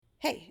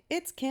Hey,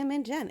 it's Kim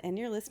and Jen, and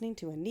you're listening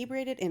to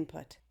Inebriated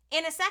Input.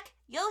 In a sec,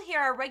 you'll hear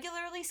our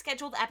regularly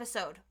scheduled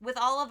episode with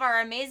all of our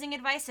amazing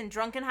advice and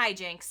drunken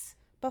hijinks.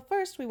 But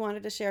first, we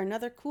wanted to share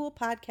another cool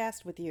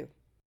podcast with you.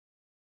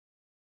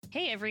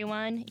 Hey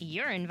everyone,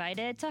 you're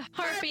invited to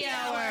Harpy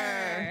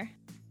Hour!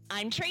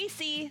 I'm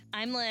Tracy.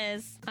 I'm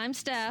Liz. I'm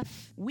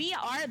Steph. We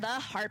are the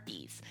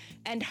Harpies,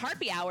 and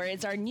Harpy Hour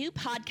is our new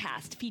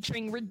podcast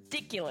featuring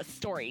ridiculous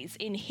stories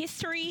in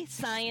history,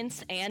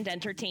 science, and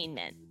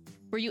entertainment.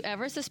 Were you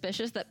ever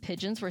suspicious that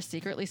pigeons were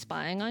secretly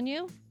spying on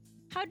you?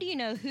 How do you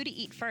know who to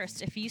eat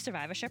first if you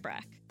survive a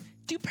shipwreck?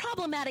 Do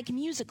problematic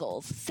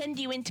musicals send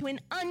you into an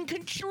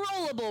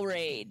uncontrollable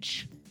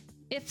rage?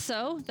 If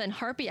so, then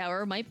Harpy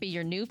Hour might be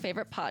your new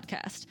favorite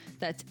podcast.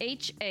 That's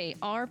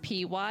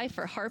HARPY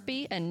for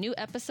Harpy, and new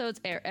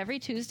episodes air every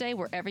Tuesday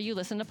wherever you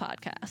listen to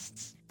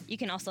podcasts. You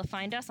can also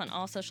find us on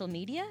all social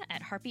media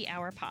at Harpy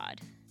Hour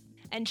Pod.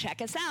 And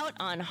check us out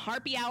on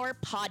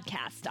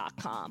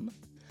harpyhourpodcast.com.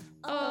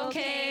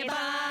 Okay,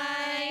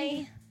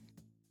 bye!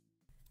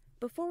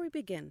 Before we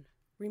begin,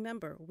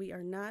 remember we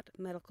are not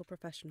medical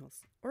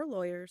professionals or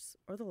lawyers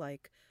or the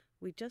like.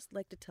 We just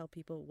like to tell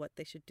people what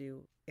they should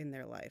do in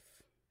their life.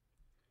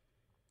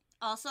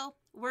 Also,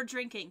 we're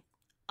drinking.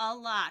 A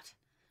lot.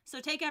 So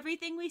take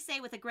everything we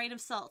say with a grain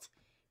of salt,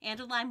 and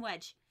a lime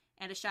wedge,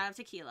 and a shot of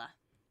tequila.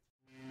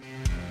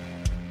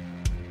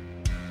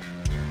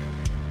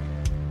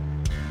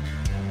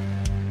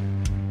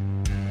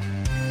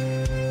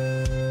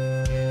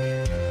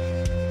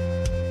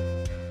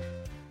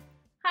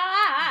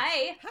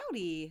 Hi!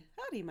 Howdy,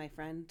 my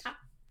friend.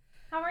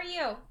 How are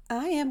you?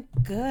 I am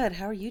good.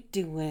 How are you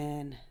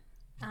doing?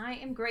 I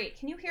am great.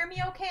 Can you hear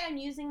me okay? I'm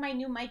using my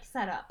new mic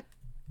setup.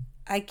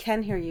 I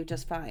can hear you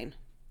just fine.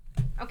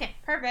 Okay,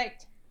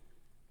 perfect.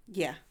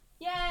 Yeah.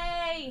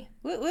 Yay!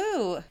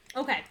 Woo-woo!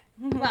 Okay,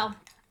 well,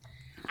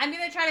 I'm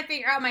going to try to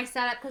figure out my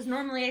setup because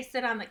normally I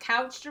sit on the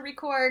couch to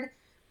record,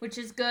 which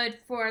is good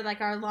for,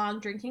 like, our long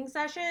drinking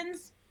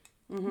sessions.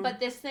 Mm-hmm. But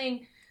this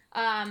thing,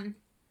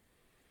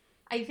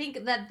 I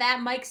think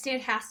that mic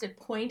stand has to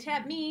point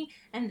at me,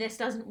 and this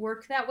doesn't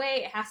work that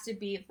way. It has to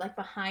be, like,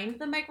 behind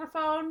the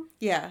microphone.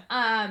 Yeah.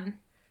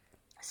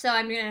 So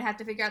I'm going to have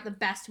to figure out the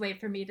best way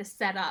for me to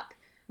set up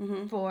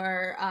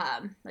for,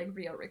 like,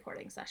 real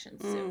recording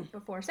sessions soon,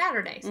 before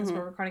Saturday, since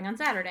we're recording on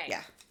Saturday.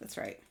 Yeah, that's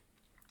right.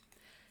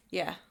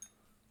 Yeah.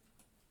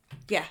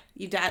 Yeah,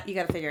 you got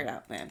to figure it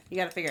out, man. You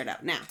got to figure it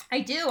out now.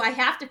 I do. I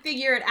have to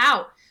figure it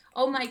out.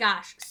 Oh, my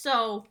gosh.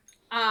 So,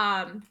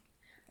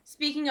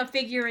 speaking of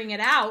figuring it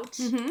out,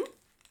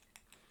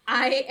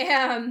 I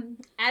am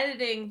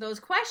editing those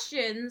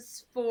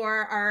questions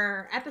for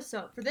our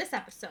episode, for this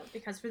episode,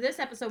 because for this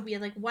episode, we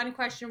had like one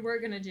question we're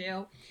going to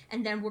do,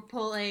 and then we're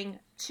pulling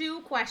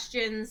two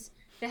questions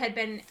that had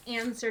been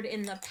answered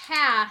in the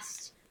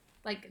past,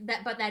 like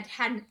that, but that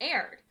hadn't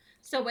aired.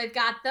 So we've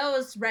got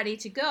those ready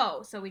to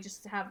go. So we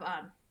just have,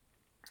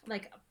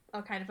 like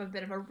a kind of a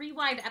bit of a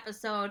rewind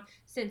episode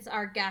since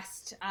our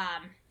guest,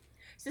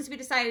 since we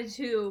decided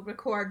to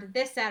record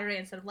this Saturday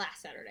instead of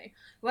last Saturday,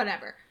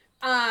 whatever.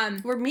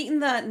 We're meeting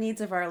the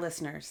needs of our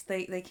listeners.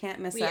 They can't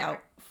miss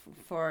out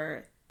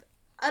for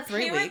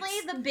 3 weeks.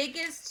 Apparently,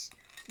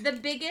 the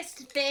biggest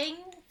thing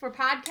for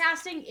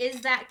podcasting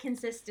is that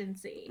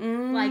consistency.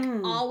 Like,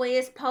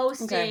 always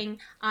posting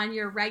on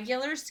your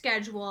regular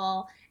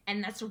schedule,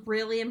 and that's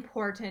really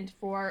important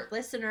for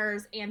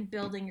listeners and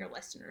building your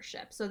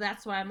listenership. So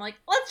that's why I'm like,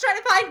 let's try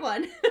to find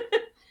one.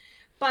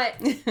 But,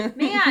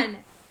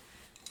 man,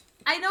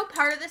 I know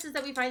part of this is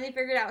that we finally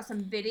figured out some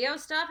video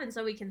stuff, and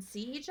so we can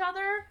see each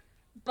other.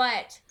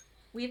 But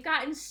we've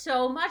gotten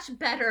so much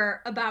better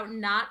about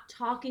not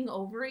talking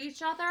over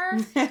each other,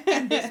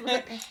 and this was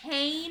a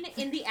pain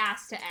in the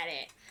ass to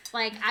edit.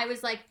 Like, I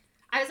was like,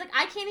 I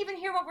can't even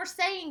hear what we're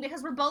saying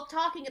because we're both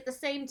talking at the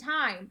same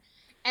time.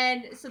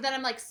 And so then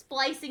I'm like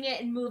splicing it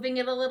and moving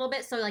it a little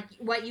bit, so like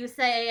what you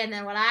say and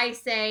then what I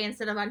say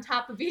instead of on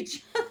top of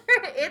each other.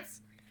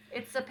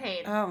 It's a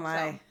pain. Oh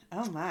my. So,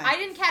 oh my. I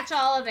didn't catch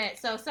all of it,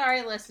 so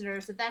sorry,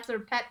 listeners. If that's a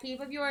pet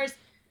peeve of yours,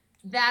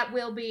 that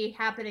will be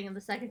happening in the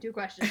second two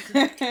questions.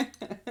 So,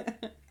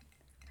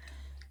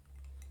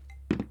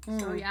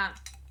 yeah.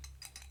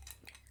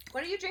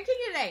 What are you drinking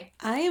today?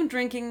 I am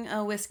drinking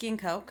a whiskey and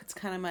Coke. It's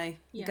kind of my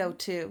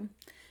go-to.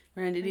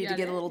 We're going to need to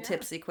get a little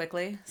tipsy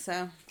quickly,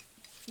 so.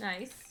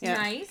 Nice. Yeah.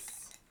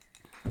 Nice.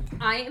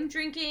 I am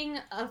drinking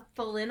a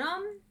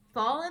Falinum.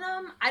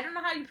 I don't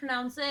know how you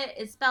pronounce it.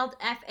 It's spelled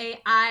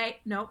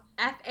Falinum.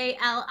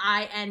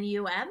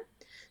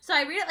 So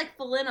I read it like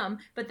Falinum,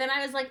 but then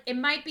I was like, it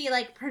might be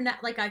like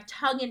a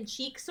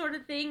tongue-in-cheek sort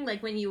of thing.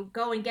 Like when you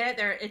go and get it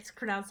there, it's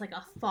pronounced like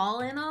a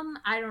Falinum.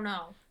 I don't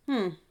know.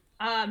 I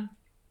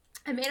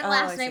made it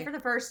last night for the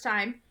first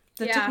time.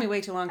 That took me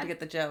way too long to get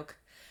the joke.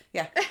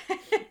 Yeah.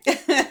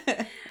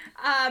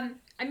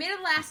 I made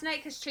it last night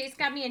because Chase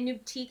got me a new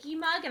tiki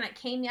mug, and it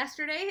came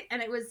yesterday,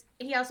 and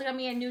he also got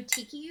me a new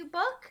tiki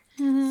book.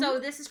 So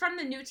this is from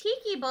the new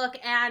tiki book,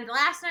 and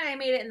last night I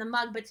made it in the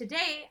mug, but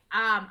today,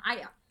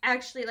 I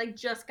actually, like,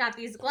 just got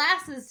these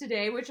glasses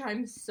today, which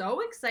I'm so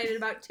excited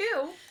about,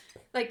 too.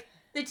 Like,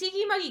 The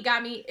Tiki Muggy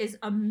Gummy is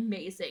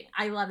amazing.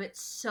 I love it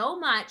so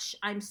much.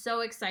 I'm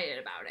so excited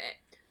about it.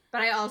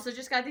 But I also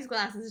just got these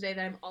glasses today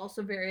that I'm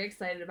also very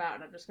excited about,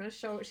 and I'm just going to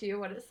show it to you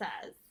what it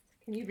says.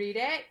 Can you read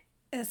it?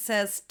 It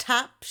says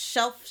top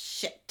shelf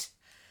shit.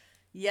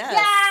 Yes.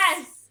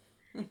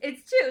 Yes!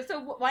 It's two. So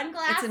one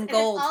glass. It's in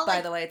gold, all, by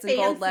like, the way. It's in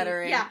fancy. gold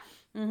lettering. Yeah.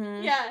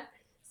 Mm-hmm. Yeah.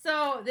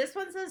 So this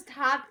one says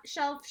top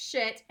shelf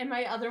shit, and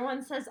my other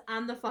one says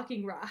on the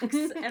fucking rocks.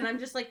 And I'm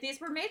just like, these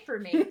were made for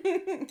me.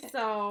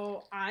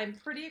 So I'm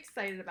pretty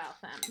excited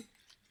about them.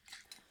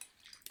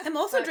 I'm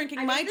also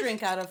drinking my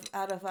drink out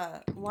of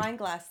a wine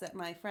glass that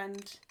my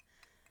friend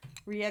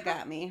Rhea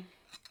got me.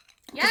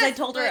 Yes, I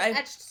told her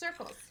etched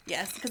circles.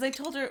 Yes, because I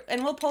told her,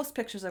 and we'll post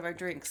pictures of our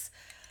drinks.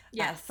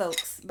 Yes,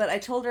 folks. But I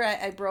told her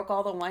I broke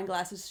all the wine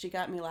glasses she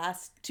got me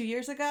 2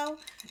 years ago,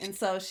 and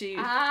so she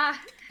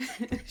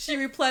she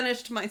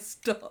replenished my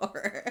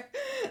store.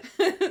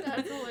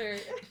 That's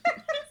hilarious.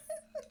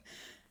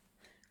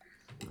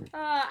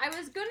 I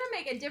was gonna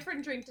make a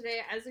different drink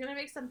today. I was gonna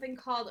make something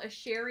called a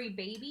Sherry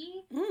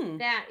Baby.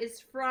 That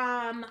is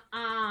from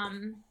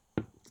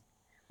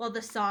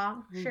the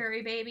song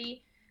Sherry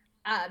Baby.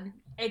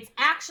 It's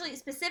actually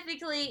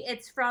specifically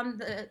it's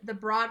from the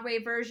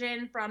Broadway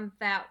version from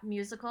that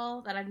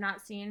musical that I've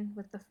not seen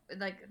with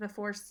the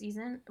fourth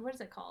season. What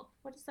is it called?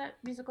 What is that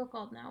musical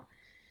called now?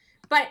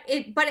 But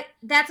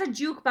that's a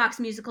jukebox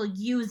musical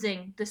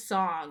using the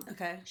song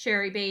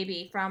Sherry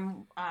Baby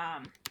from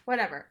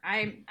whatever.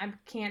 I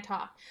can't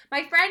talk.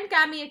 My friend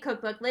got me a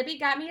cookbook. Libby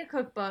got me a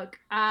cookbook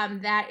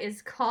that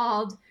is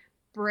called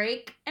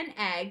Break an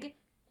Egg,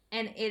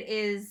 and it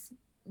is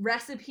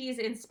recipes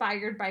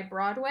inspired by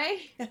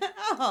Broadway.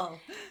 Oh.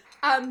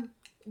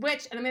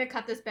 Which, and I'm going to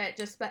cut this bit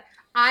but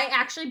I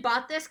actually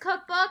bought this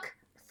cookbook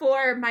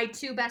for my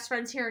two best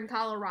friends here in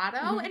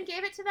Colorado and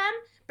gave it to them,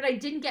 but I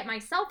didn't get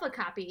myself a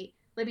copy.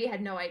 Libby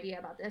had no idea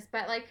about this,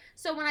 but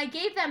so when I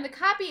gave them the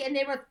copy and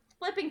they were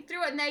flipping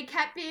through it and they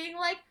kept being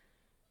like,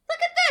 look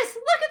at this,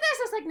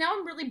 I was like, now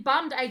I'm really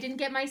bummed I didn't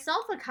get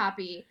myself a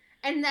copy.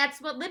 And that's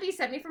what Libby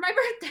sent me for my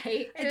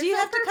birthday. Do you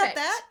have to cut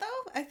that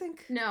though? I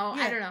think. No,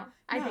 yeah. I don't know.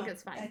 I think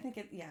it's fine. I think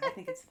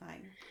it's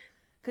fine.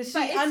 Because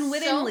she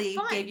unwittingly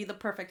gave you the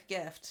perfect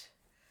gift.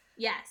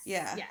 Yes.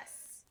 Yeah.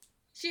 Yes.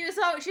 She's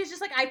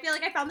just like, I feel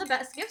like I found the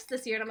best gifts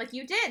this year. And I'm like,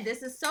 you did.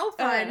 This is so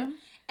fun.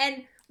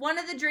 And one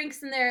of the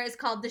drinks in there is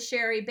called the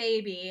Sherry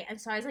Baby. And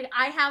so I was like,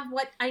 I have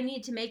what I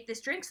need to make this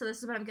drink. So this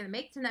is what I'm going to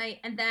make tonight.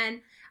 And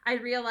then I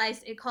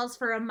realized it calls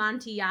for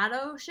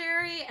Amontillado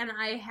sherry. And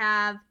I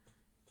have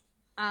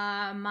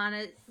I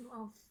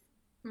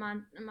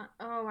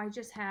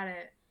just had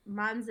it.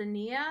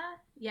 Manzanilla?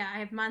 Yeah, I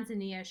have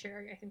Manzanilla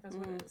sherry. I think that's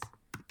what it is.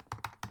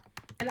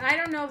 And I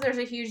don't know if there's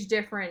a huge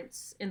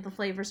difference in the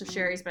flavors of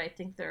sherries, but I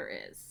think there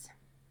is.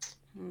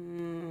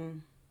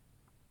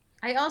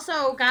 I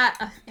also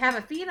have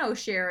a Fino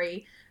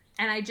sherry,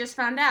 and I just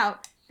found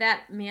out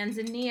that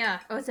Manzanilla.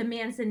 Oh, it's a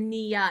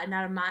Manzanilla,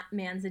 not a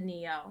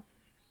Manzanillo.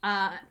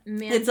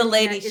 It's a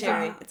lady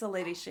sherry. It's a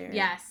lady sherry.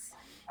 Yes.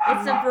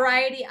 It's a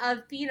variety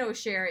of Fino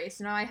sherry.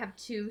 So now I have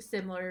two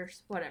similar,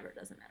 whatever, it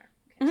doesn't matter.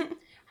 Okay.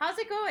 How's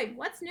it going?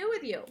 What's new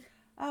with you?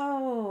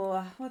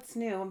 Oh, what's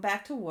new? I'm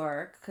back to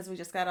work because we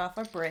just got off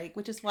our break,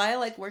 which is why I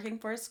like working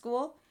for a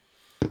school,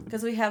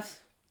 because we have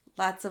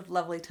lots of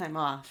lovely time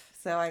off.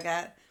 So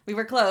we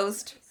were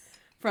closed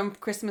from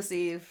Christmas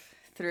Eve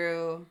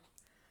through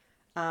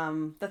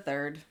the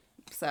 3rd.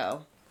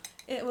 So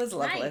it was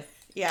lovely. Nice.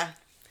 Yeah.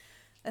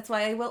 That's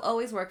why I will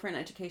always work for an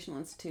educational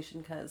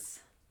institution, because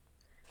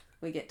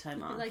we get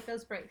time off. I like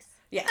those breaks.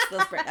 Yes,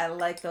 those breaks. I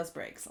like those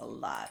breaks a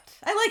lot.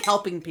 I like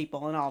helping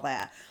people and all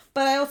that,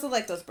 but I also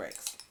like those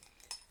breaks.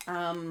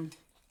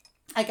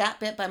 I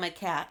got bit by my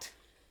cat.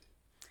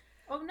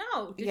 Oh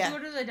no! Did you go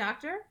to the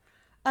doctor?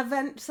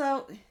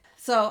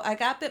 So I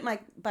got bit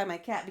by my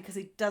cat because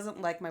he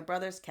doesn't like my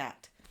brother's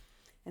cat,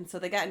 and so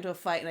they got into a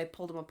fight and I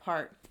pulled him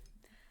apart.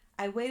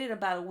 I waited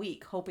about a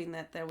week hoping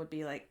that there would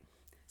be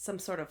some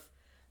sort of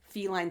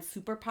feline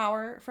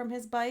superpower from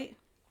his bite.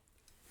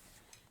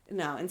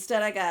 No,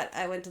 instead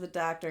I went to the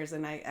doctors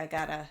and I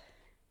got a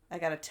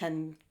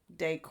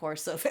 10-day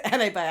course of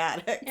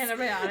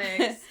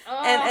antibiotics.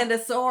 Oh. and a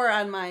sore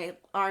on my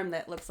arm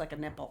that looks like a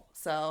nipple.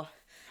 So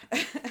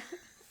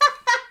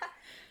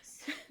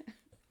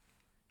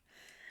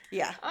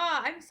yeah. Oh,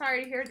 I'm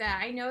sorry to hear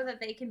that. I know that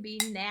they can be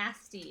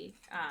nasty.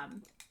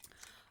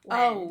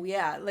 Oh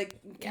yeah,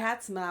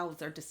 cats'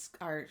 mouths are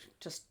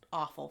just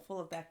awful, full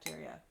of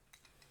bacteria.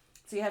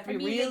 So you have to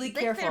be really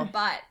careful. Their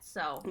butt,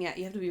 so yeah,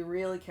 you have to be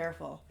really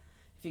careful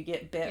if you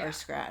get bit or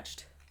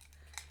scratched.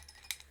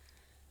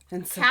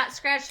 And so, cat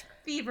scratch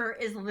fever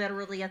is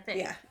literally a thing.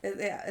 Yeah,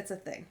 it's a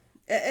thing.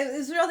 It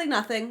was really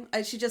nothing.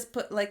 She just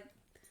put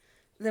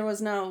there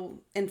was no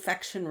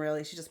infection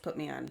really. She just put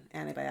me on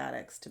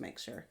antibiotics to make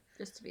sure,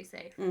 just to be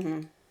safe. Mm-hmm.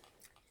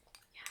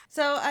 Yeah.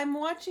 So I'm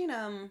watching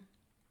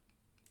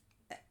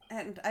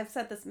and I've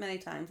said this many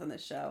times on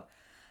this show.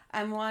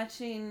 I'm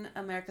watching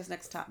America's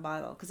Next Top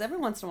Model because every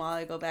once in a while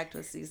I go back to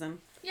a season.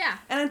 Yeah.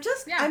 And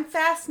I'm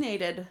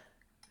fascinated.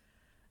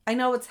 I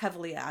know it's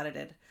heavily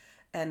edited.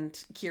 and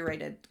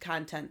curated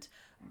content.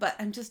 But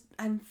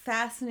I'm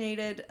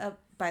fascinated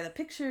by the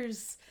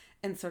pictures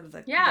and sort of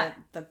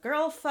the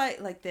girl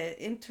fight, like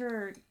the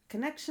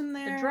interconnection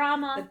there.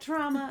 The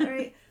drama,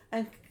 right?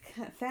 I'm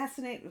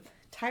fascinated with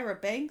Tyra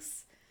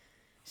Banks.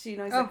 She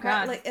knows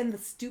and the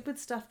stupid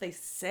stuff they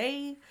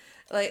say,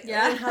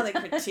 and how they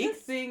critique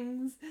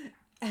things,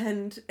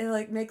 and it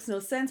like makes no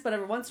sense. But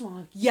every once in a while,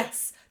 I'm like,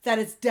 yes, that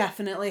is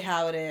definitely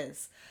how it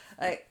is.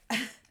 Like,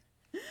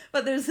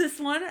 but there's this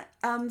one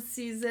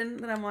season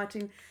that I'm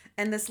watching,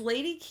 and this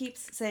lady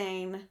keeps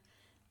saying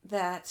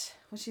that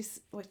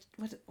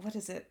what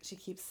is it? She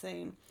keeps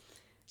saying,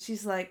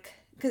 she's like,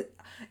 'cause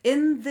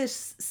in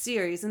this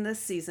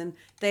season,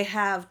 they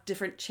have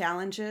different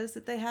challenges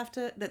that they have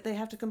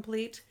to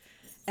complete.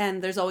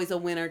 And there's always a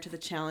winner to the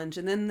challenge.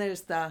 And then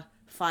there's the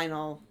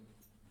final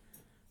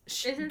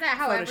Isn't that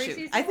how every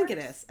season I think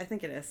works?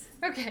 it is.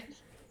 Okay.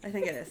 I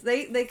think it is.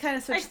 They kind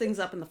of switch things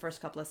up in the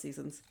first couple of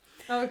seasons.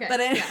 Okay. But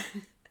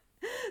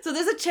so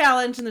there's a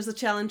challenge and there's a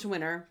challenge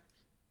winner.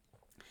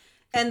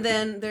 And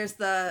then there's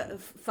the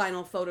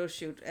final photo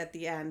shoot at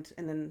the end.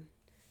 And then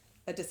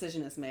a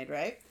decision is made,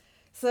 right?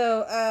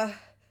 So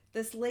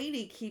this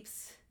lady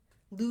keeps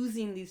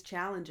losing these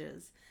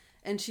challenges.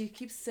 And she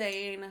keeps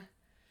saying,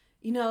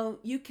 you know,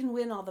 you can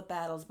win all the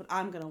battles, but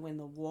I'm going to win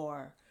the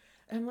war.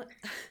 And I'm like,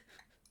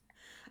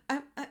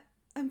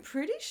 I'm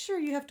pretty sure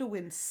you have to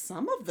win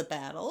some of the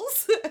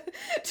battles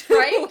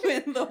to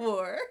win the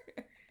war.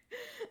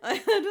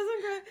 It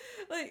doesn't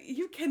like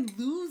you can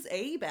lose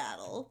a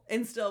battle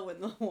and still win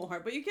the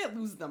war, but you can't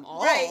lose them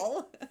all. Right.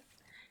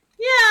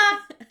 Yeah,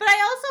 but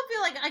I also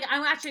feel like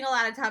I'm watching a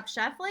lot of Top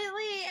Chef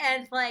lately,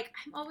 and like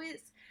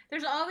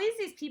there's always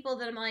these people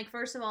that I'm like,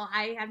 first of all,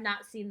 I have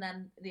not seen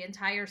them the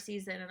entire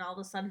season, and all of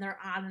a sudden they're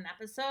on an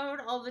episode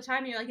all the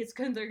time. And you're like, it's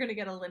good, they're going to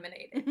get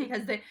eliminated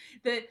because the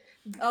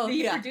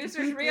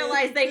producers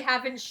realize they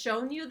haven't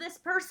shown you this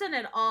person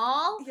at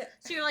all. Yeah.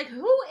 So you're like,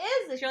 who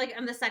is this? You're like,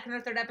 on the second or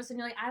third episode, and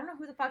you're like, I don't know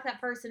who the fuck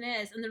that person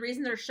is. And the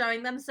reason they're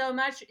showing them so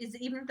much is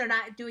even if they're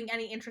not doing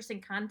any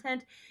interesting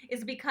content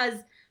is because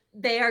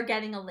they are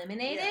getting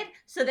eliminated,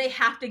 so they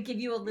have to give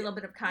you a little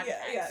bit of context.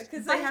 Yeah,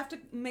 because they have to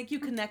make you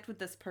connect with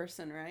this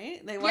person,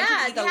 right? They want you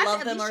to either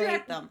love them or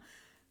hate them.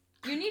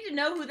 You need to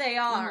know who they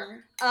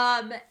are.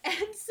 And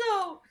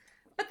so,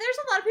 but there's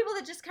a lot of people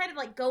that just kind of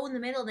like go in the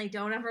middle and they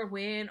don't ever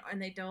win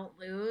and they don't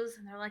lose.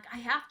 And they're like, I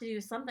have to do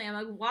something. I'm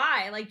like,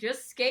 why? Like,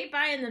 just skate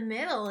by in the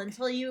middle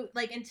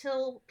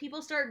until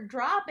people start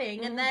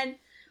dropping. And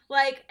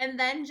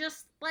then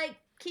just like,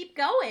 keep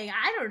going.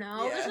 I don't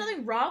know. Yeah. There's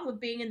nothing wrong with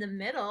being in the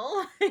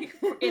middle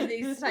in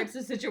these types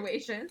of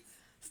situations.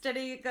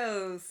 Steady it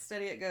goes.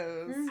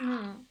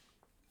 Mm-hmm.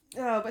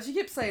 Oh, but she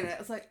keeps saying it.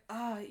 It's like,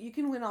 you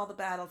can win all the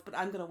battles, but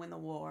I'm gonna win the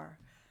war.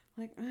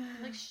 Like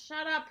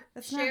shut up.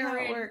 That's Sharon. not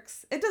how it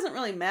works. It doesn't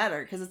really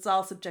matter because it's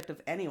all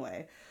subjective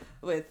anyway.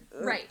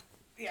 Right.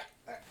 Yeah.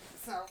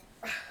 So,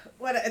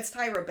 it's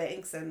Tyra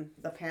Banks and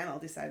the panel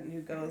deciding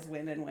who goes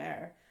when and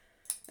where,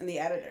 and the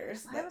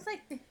editors.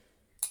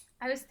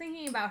 I was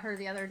thinking about her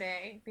the other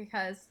day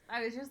because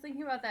I was just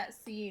thinking about that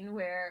scene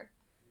where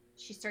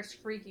she starts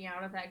freaking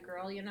out at that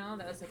girl, you know,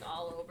 that was like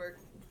all over,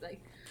 like,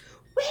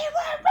 we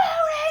were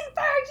rooting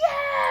for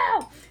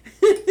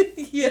you!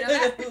 Yeah. You know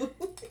that?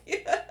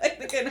 Yeah, I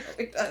think I know what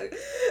you're talking.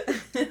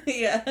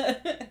 Yeah.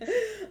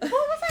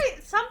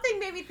 Something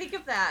made me think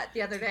of that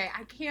the other day.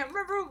 I can't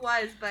remember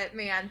what it was, but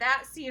man,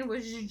 that scene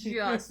was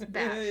just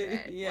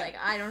batshit. Yeah. Like,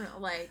 I don't know,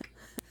 like,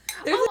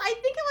 I think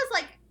it was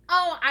like,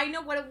 I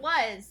know what it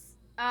was.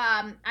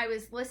 I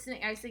was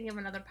thinking of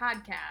another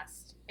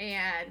podcast,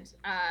 and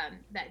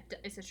that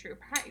is a true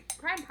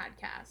crime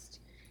podcast,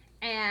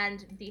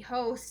 and the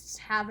hosts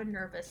have a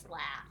nervous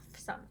laugh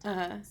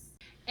sometimes.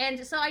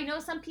 And so I know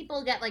some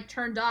people get like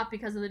turned off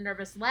because of the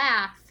nervous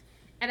laugh,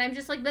 and I'm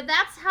just like, but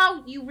that's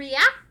how you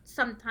react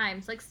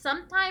sometimes. Like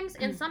sometimes,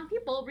 and some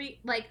people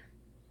like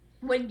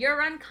when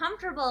you're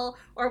uncomfortable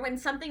or when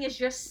something is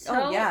just so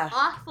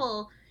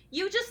awful.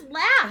 You just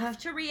laugh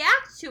to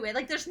react to it.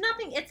 Like, there's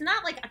nothing, it's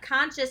not like a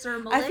conscious or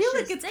malicious thing. I feel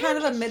like it's kind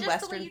of a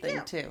Midwestern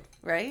thing, too,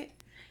 right?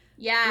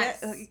 Yes.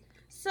 Yeah,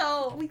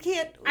 so, we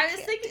can't I was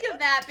thinking of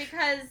that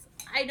because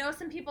I know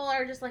some people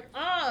are just like,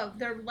 oh,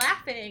 they're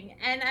laughing.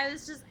 And I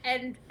was just,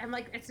 and I'm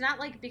like, it's not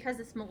like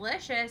because it's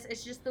malicious.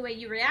 It's just the way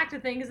you react to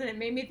things. And it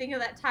made me think of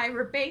that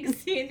Tyra Banks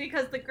scene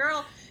because the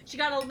girl, she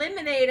got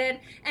eliminated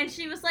and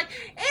she was like,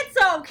 it's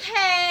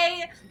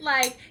okay.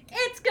 Like,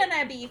 it's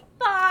gonna be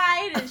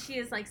fine. And she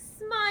is like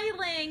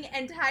smiling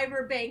and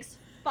Tyra Banks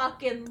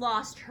fucking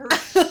lost her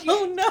shit.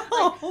 Oh no!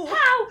 Like,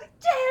 how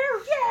dare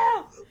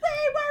you? We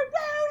were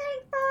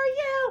rooting for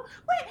you,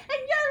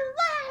 and you're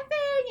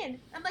laughing. And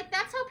I'm like,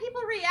 that's how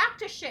people react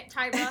to shit,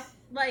 Tyra.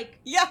 Like,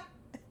 yeah,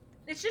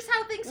 it's just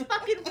how things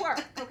fucking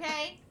work.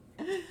 Okay.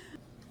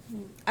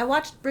 I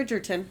watched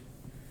Bridgerton.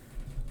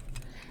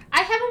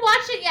 I haven't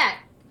watched it yet.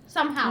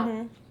 Somehow.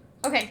 Mm-hmm.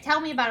 Okay,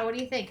 tell me about it. What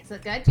do you think? Is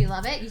it good? Do you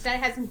love it? You said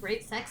it had some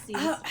great sex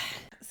scenes.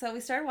 So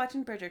we started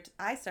watching Bridgerton.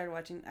 I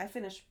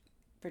finished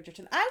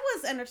Bridgerton. I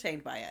was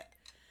entertained by it.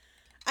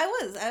 I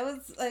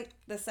was like,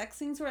 the sex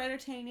scenes were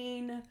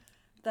entertaining.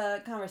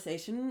 The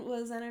conversation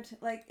was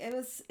like it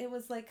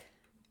was like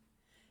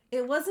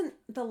it wasn't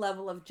the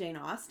level of Jane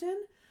Austen,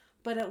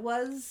 but it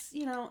was,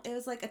 you know, it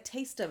was like a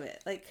taste of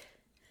it. Like,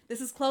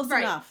 this is close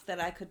enough that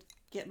I could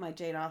get my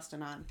Jane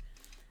Austen on.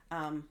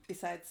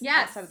 Besides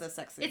outside of the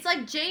sex scene. It's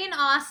like Jane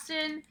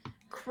Austen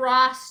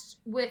crossed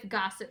with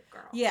Gossip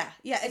Girl. Yeah,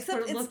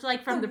 except it looked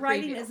like from the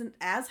writing preview. Isn't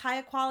as high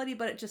a quality,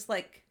 but it just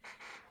like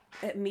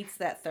it meets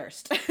that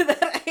thirst that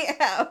I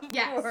have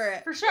for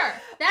it. For sure.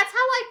 That's how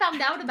I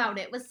found out about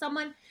it. Was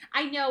someone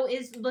I know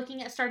is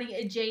looking at starting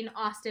a Jane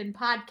Austen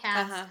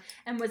podcast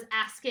and was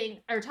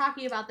asking or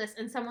talking about this,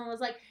 and someone was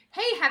like,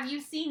 "Hey, have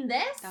you seen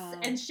this?"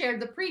 and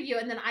shared the preview,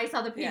 and then I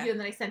saw the preview and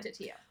then I sent it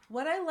to you.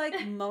 What I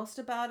like most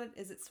about it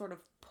is it's sort of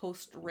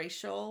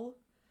post-racial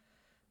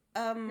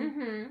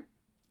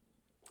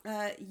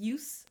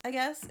use, I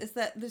guess, is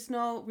that there's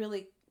no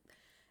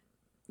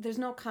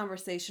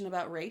conversation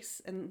about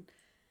race, and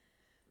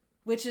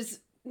which is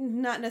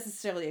not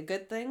necessarily a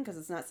good thing because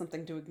it's not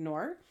something to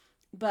ignore,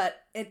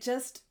 but it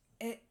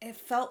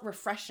felt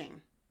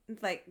refreshing.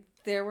 Like,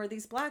 there were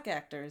these black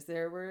actors,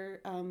 there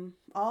were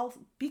all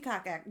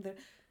peacock actors.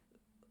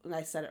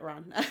 I said it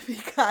wrong.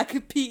 Peacock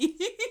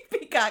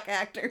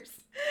actors.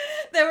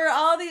 There were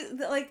all these,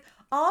 like,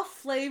 all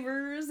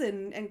flavors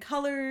and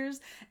colors,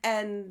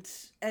 and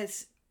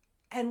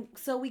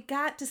so we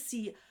got to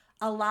see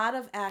a lot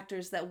of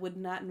actors that would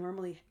not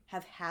normally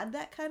have had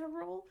that kind of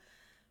role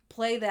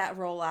play that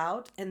role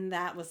out, and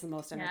that was the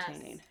most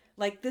entertaining. Yes.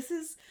 Like, this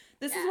is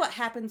what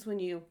happens when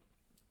you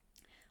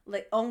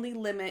like only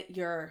limit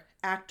your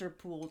actor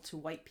pool to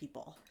white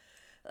people.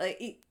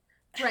 Like,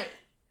 right.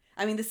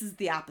 I mean, this is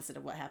the opposite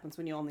of what happens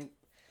when you only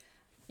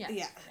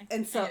yeah.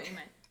 And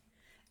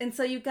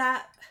so you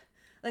got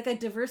like a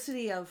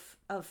diversity of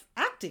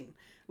acting,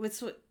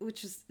 which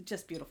is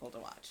just beautiful to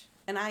watch,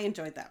 and I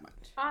enjoyed that much.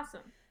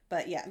 Awesome.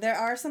 But yeah, there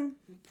are some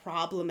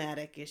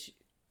problematic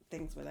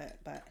things with it,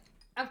 but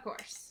of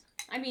course,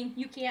 I mean,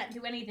 you can't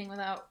do anything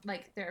without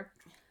like there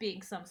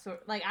being some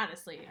sort. Like,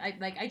 honestly,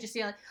 I just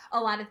feel like a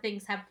lot of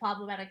things have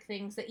problematic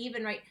things that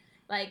even like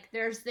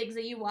there's things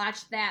that you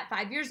watched that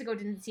 5 years ago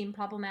didn't seem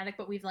problematic,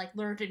 but we've like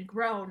learned and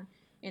grown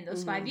in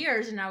those 5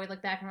 years, and now we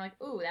look back and we're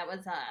like, ooh, that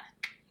was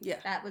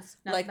that was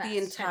like the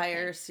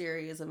entire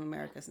series of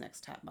America's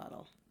Next Top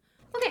Model.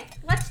 Okay,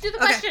 let's do the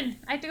question.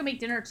 I have to go make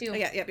dinner too. Oh,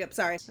 yep.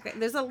 Sorry. Okay,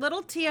 there's a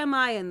little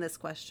TMI in this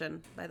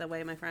question, by the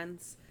way, my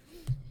friends.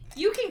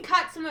 You can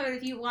cut some of it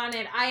if you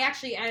wanted. I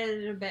actually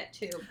edited a bit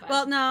too. But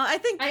well, no, I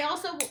think I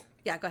also.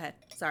 Yeah, go ahead.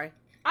 Sorry.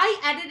 I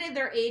edited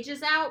their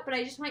ages out, but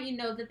I just want you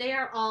to know that they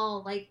are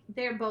all like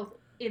they're both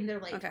in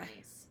their late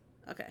 20s.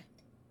 Okay.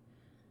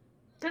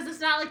 Because it's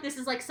not like this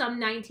is like some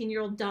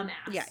 19-year-old dumbass.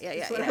 Yeah.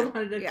 That's what I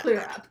wanted to clear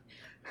up.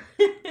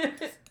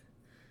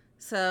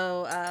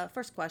 So,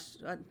 first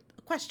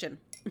question.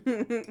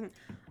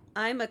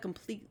 I'm a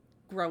complete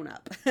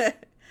grown-up.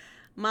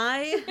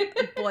 My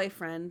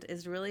boyfriend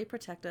is really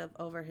protective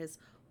over his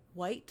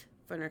white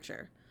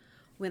furniture.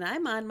 When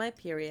I'm on my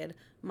period,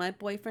 my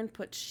boyfriend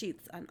puts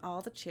sheets on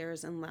all the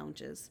chairs and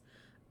lounges.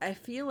 I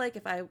feel like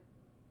if I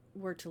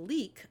were to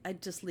leak,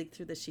 I'd just leak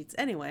through the sheets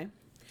anyway.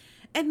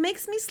 And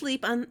makes me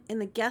sleep in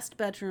the guest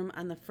bedroom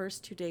on the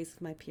first 2 days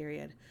of my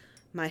period,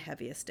 my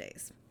heaviest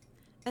days.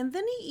 And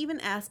then he even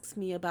asks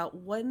me about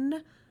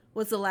when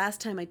was the last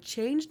time I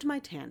changed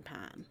my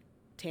tampon.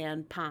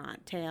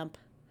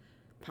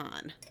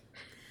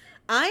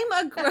 I'm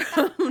a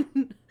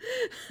grown...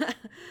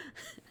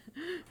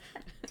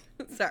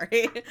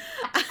 Sorry.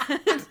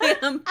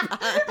 Tampon.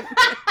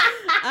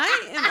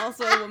 I am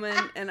also a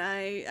woman, and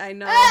I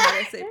know how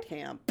to say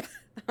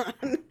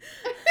tampon.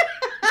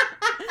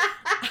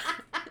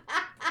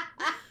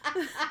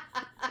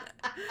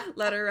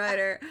 Letter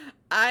writer.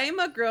 I'm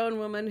a grown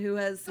woman who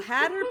has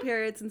had her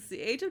period since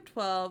the age of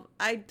 12.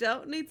 I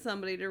don't need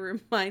somebody to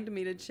remind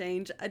me to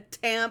change a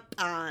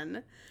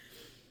tampon.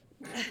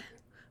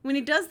 When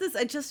he does this,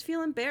 I just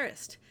feel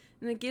embarrassed,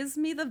 and it gives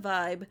me the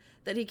vibe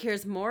that he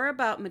cares more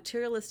about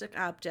materialistic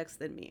objects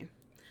than me.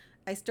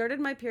 I started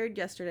my period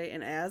yesterday,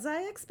 and as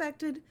I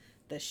expected,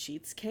 the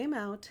sheets came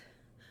out.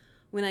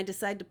 When I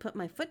decided to put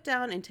my foot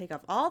down and take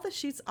off all the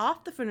sheets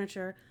off the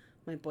furniture,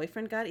 my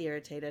boyfriend got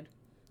irritated.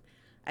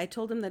 I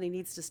told him that he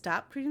needs to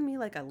stop treating me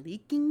like a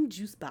leaking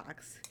juice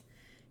box.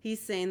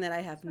 He's saying that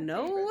I have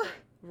no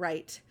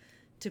right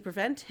to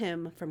prevent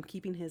him from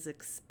keeping his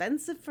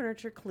expensive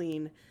furniture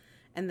clean,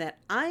 and that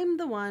I'm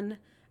the one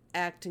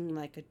acting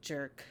like a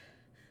jerk.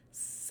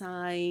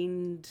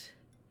 Signed,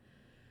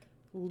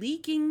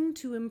 Leaking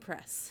to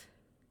Impress.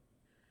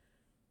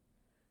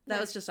 That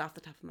was just off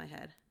the top of my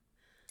head.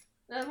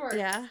 That works.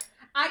 Yeah.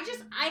 I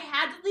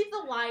had to leave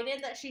the line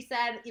in that she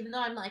said, even though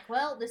I'm like,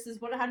 well, this is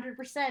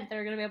 100%.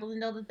 They're going to be able to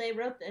know that they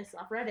wrote this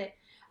off Reddit.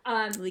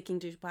 Leaking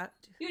juice box.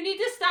 You need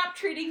to stop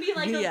treating me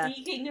like a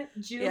leaking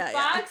juice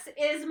box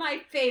is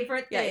my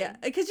favorite thing. Yeah.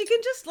 Because you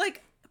can just,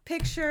 like,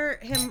 picture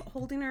him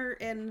holding her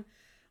in,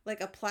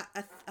 like, a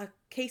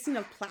casing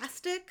of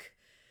plastic.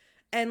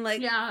 And,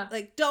 like,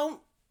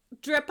 don't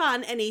drip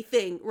on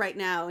anything right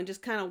now. And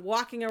just kind of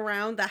walking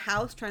around the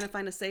house trying to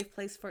find a safe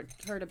place for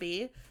her to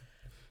be.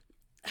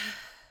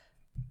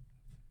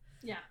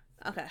 Yeah.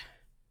 Okay.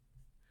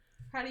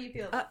 How do you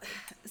feel about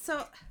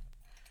So,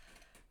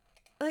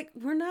 like,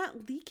 we're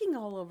not leaking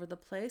all over the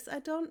place. I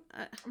don't...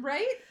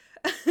 Right?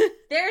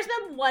 There's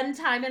been one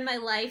time in my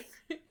life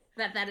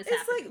that has happened.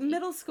 It's like to me,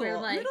 middle school. where,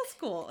 like, Middle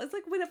school. It's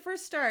like when it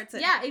first starts.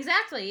 Yeah,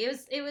 exactly.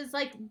 It was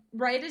like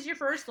right as you're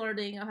first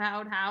learning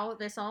about how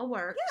this all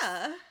works.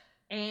 Yeah.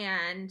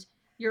 And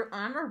you're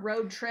on a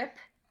road trip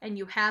and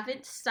you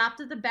haven't stopped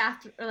at the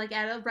bathroom or like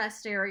at a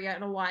rest area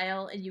in a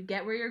while, and you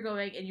get where you're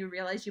going and you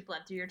realize you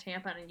bled through your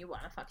tampon and you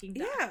want to fucking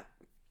die. Yeah.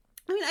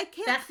 I mean, I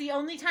can't... That's the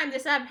only time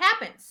this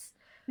happens.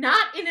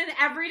 Not in an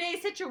everyday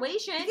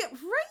situation. Yeah,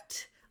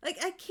 right? Like,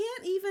 I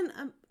can't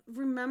even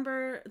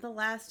remember the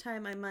last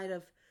time I might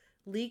have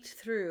leaked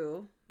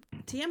through,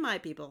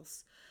 TMI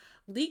peoples,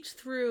 leaked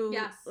through,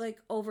 Yes. like,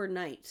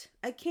 overnight.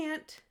 I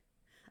can't,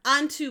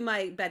 onto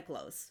my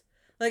bedclothes.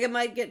 Like, it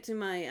might get to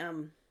my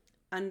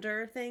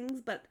under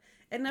things, but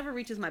it never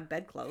reaches my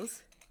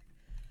bedclothes.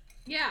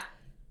 Yeah.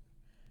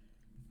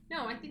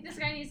 No, I think this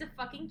guy needs to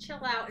fucking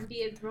chill out and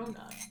be a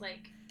grown-up.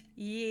 Like...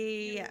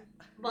 Yeah. You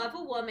love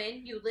a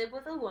woman, you live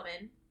with a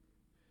woman,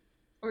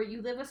 or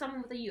you live with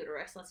someone with a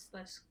uterus, let's be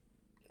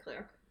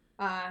clear.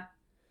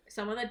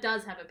 Someone that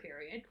does have a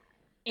period.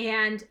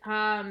 And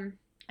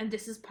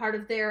this is part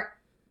of their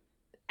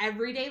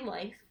everyday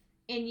life,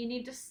 and you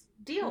need to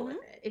deal with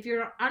it. If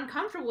you're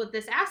uncomfortable with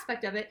this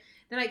aspect of it,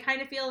 then I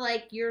kind of feel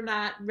like you're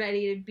not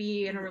ready to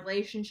be in a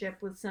relationship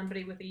with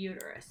somebody with a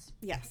uterus.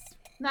 Yes.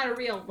 Not a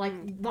real, like,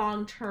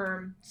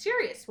 long-term,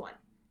 serious one.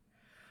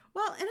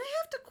 Well, and I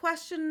have to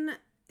question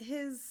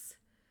his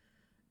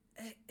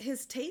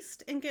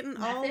taste in getting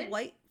all Method?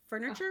 white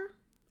furniture.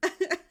 Oh,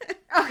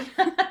 yes.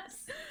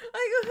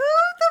 Like, who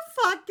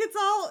the fuck gets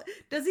all...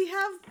 Does he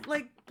have,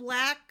 like,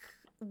 black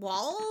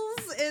walls?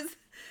 Is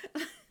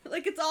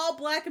like, it's all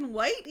black and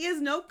white? He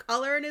has no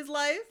color in his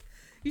life?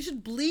 You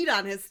should bleed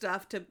on his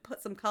stuff to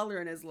put some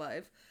color in his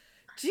life.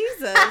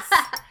 Jesus.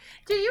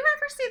 Did you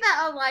ever see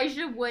that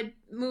Elijah Wood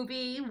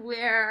movie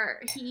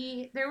where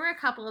there were a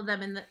couple of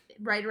them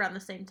right around the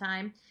same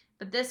time,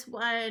 but this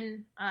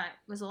one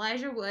was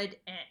Elijah Wood,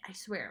 and I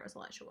swear it was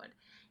Elijah Wood,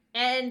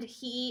 and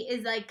he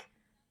is like,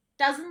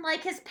 doesn't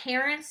like his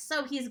parents,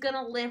 so he's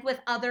gonna live with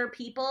other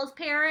people's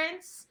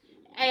parents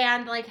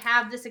and like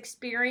have this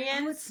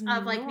experience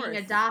of like being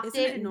adopted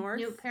and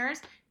new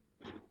parents.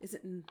 Is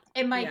it?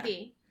 It might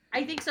be.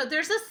 I think so.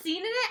 There's a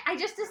scene in it. I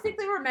just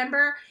distinctly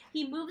remember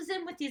he moves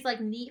in with these like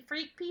neat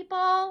freak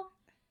people,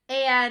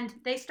 and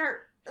they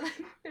start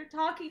they're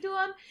talking to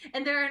him,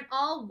 and they're in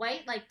all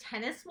white, like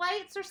tennis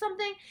whites or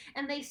something,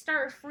 and they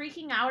start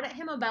freaking out at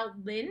him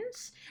about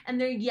lint, and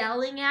they're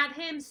yelling at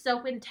him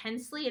so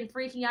intensely and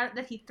freaking out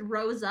that he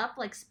throws up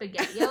like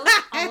SpaghettiOs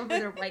all over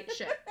their white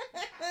shit.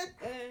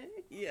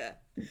 Yeah.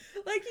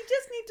 Like, you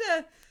just need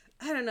to,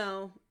 I don't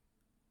know,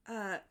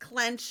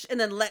 clench and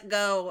then let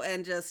go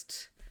and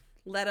just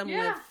let him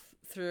live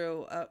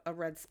through a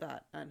red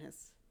spot on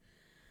his...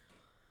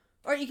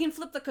 Or you can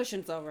flip the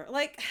cushions over.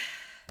 Like...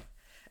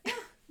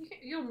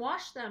 You can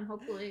wash them,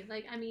 hopefully.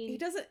 Like, I mean... He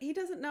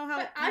doesn't know how...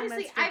 But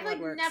honestly, I've like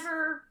works.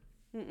 never...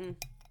 Mm-mm.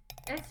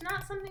 It's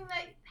not something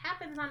that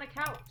happens on a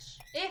couch.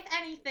 If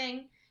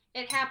anything,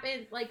 it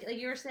happened, like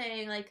you're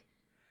saying, like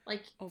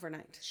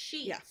overnight.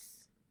 Sheets. Yeah.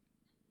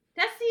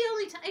 That's the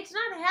only time... It's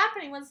not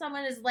happening when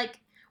someone is, like,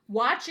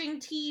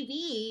 watching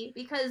TV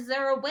because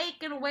they're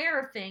awake and aware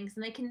of things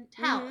and they can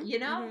tell, you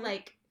know? Mm-hmm.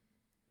 Like...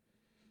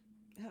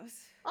 That was...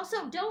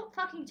 Also, don't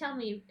fucking tell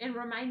me and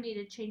remind me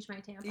to change my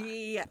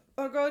tampon. Yeah.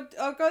 Or go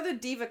the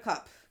Diva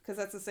Cup, because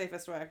that's the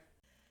safest way.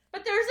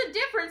 But there's a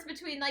difference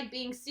between, like,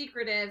 being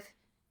secretive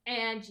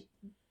and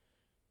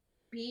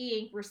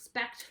being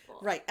respectful.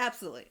 Right.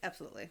 Absolutely.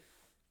 Absolutely.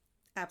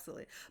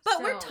 Absolutely.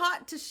 But we're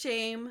taught to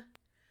shame,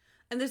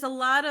 and there's a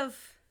lot of,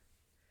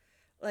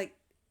 like,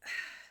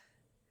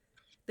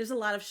 there's a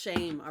lot of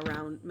shame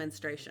around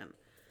menstruation.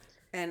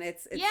 And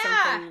it's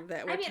something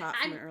that we're taught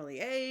from an early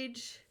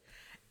age.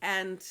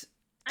 And...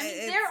 I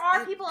mean, there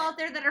are people out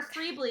there that are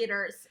free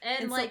bleeders,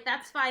 and like, so,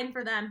 that's fine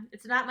for them.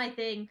 It's not my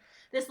thing.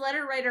 This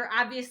letter writer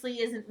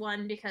obviously isn't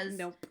one, because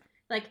nope.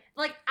 Like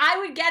I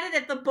would get it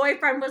if the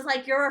boyfriend was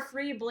like, "You're a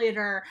free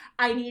bleeder.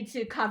 I need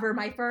to cover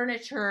my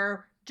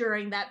furniture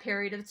during that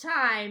period of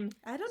time."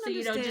 I don't so understand.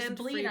 You don't just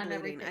bleed on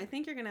everything. I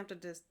think you're gonna have to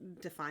just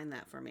define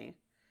that for me,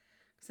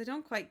 because I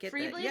don't quite get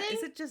free that. bleeding. Yeah,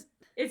 is it just?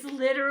 It's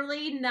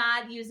literally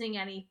not using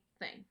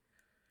anything.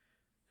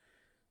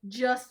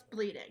 Just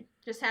bleeding.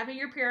 Just having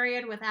your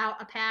period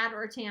without a pad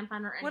or a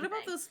tampon or anything. What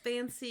about those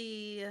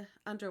fancy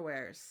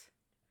underwears?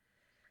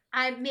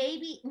 I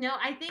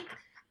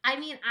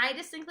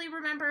distinctly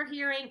remember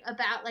hearing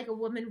about like a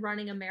woman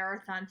running a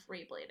marathon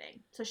free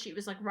bleeding. So she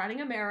was like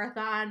running a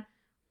marathon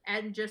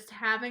and just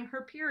having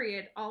her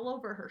period all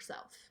over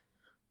herself.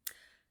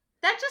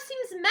 That just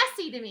seems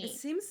messy to me. It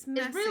seems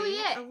messy. It's really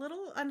it. A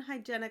little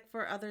unhygienic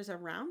for others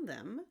around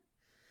them.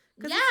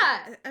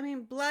 Yeah. I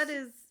mean, blood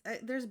is...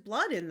 there's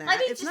blood in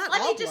that. It's not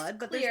all blood,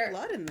 but there's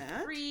blood in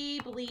that.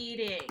 Free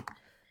bleeding.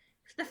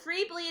 The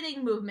free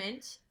bleeding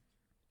movement,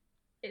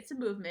 it's a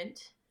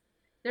movement,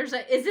 Is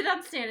it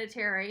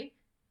unsanitary?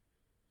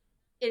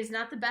 It is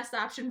not the best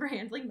option for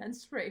handling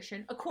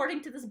menstruation,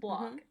 according to this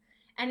blog. Mm-hmm.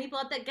 Any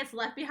blood that gets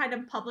left behind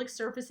on public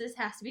surfaces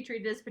has to be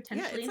treated as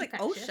potentially it's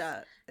infectious. like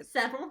OSHA.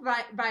 Several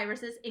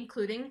viruses,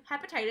 including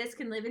hepatitis,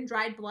 can live in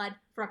dried blood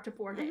for up to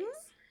 4 days.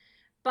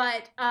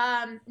 But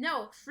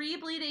no, free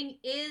bleeding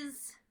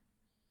is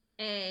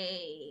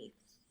a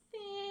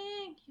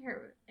thing.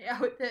 Here,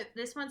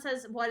 this one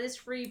says, "What is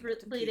free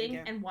bleeding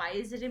and why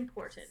is it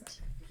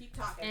important?" Keep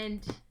talking.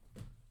 And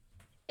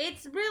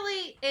it's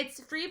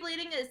free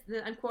bleeding is,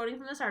 I'm quoting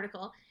from this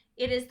article,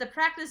 it is the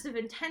practice of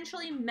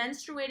intentionally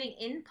menstruating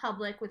in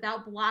public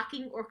without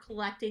blocking or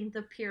collecting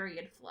the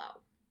period flow.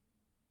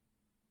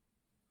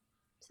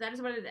 So that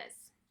is what it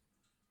is.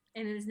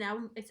 And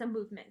it's a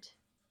movement.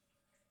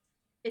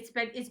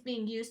 It's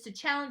being used to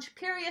challenge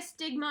period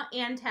stigma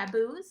and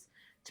taboos,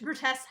 to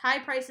protest high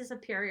prices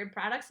of period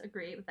products,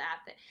 agree with that,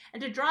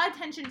 and to draw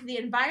attention to the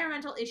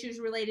environmental issues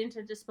relating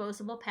to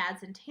disposable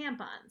pads and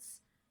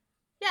tampons.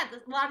 Yeah,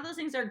 a lot of those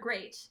things are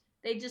great.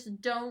 They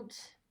just don't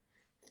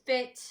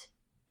fit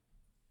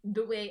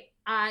the way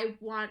I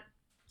want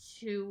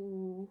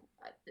to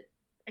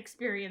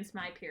experience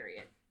my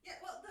period. Yeah,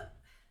 well,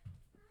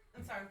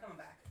 I'm sorry, I'm coming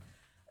back.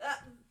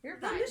 You're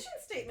the fine. mission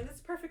statement is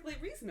perfectly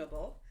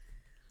reasonable,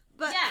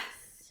 but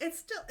yes,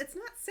 it's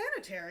not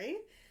sanitary,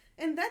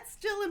 and that's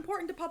still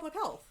important to public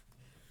health.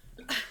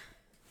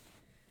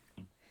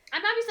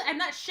 I'm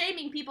not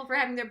shaming people for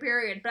having their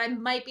period, but I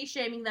might be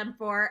shaming them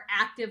for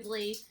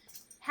actively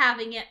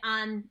having it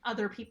on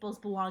other people's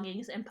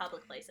belongings in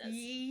public places.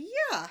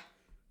 Yeah.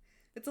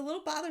 It's a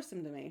little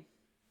bothersome to me.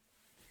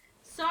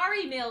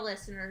 Sorry, male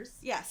listeners.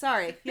 Yeah,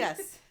 sorry.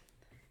 Yes.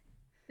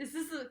 This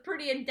is a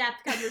pretty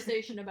in-depth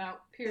conversation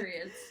about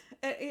periods.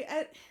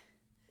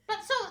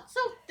 But so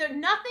there's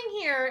nothing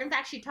here. In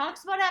fact, she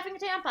talks about having a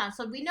tampon,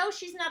 so we know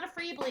she's not a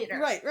free bleeder.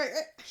 Right.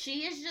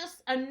 She is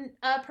just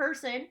a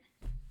person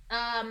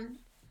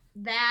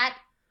that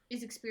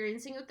is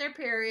experiencing with their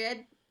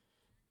period,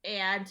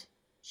 and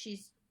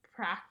she's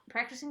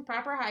practicing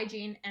proper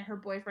hygiene, and her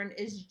boyfriend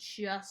is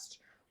just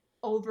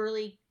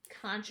overly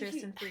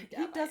conscious and freaked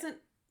out. He doesn't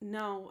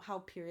know how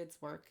periods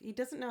work. He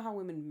doesn't know how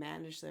women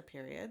manage their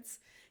periods.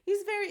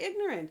 He's very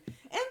ignorant.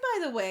 And by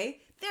the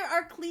way, there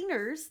are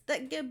cleaners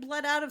that get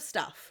blood out of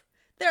stuff.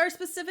 There are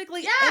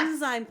specifically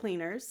enzyme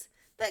cleaners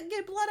that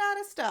get blood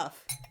out of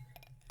stuff.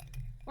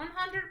 100%.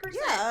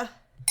 Yeah.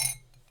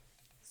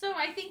 So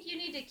I think you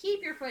need to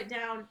keep your foot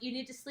down. You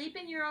need to sleep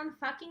in your own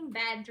fucking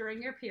bed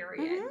during your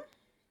period. Mm-hmm.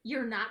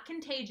 You're not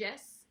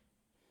contagious.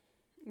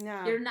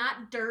 No. You're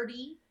not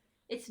dirty.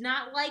 It's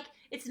not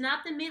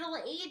the Middle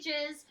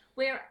Ages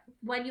where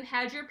when you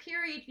had your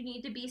period, you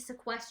need to be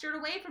sequestered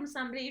away from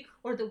somebody,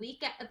 or the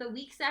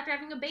weeks after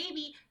having a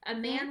baby, a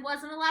man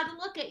wasn't allowed to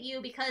look at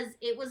you because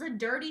it was a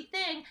dirty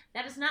thing.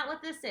 That is not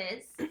what this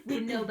is. We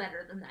know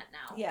better than that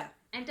now. Yeah.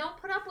 And don't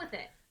put up with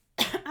it.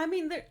 I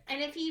mean,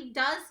 and if he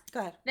does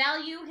go ahead.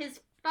 value his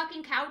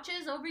fucking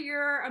couches over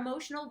your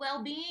emotional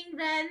well-being,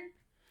 then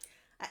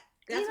that's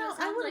what it sounds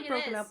I would like have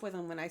broken it is. up with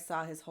him when I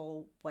saw his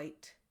whole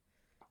white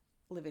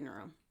living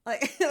room.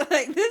 Like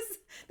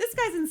this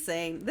guy's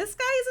insane. This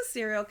guy is a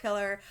serial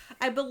killer.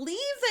 I believe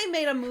they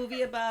made a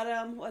movie about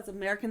him. Was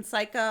American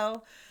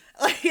Psycho?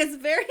 Like, it's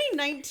very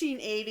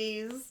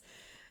 1980s.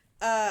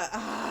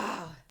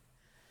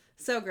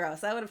 So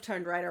gross. I would have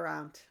turned right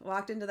around.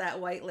 Walked into that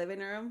white living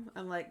room.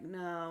 I'm like,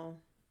 no.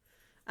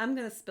 I'm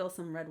gonna spill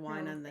some red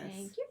wine on this.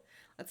 Thank you.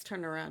 Let's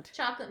turn around.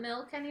 Chocolate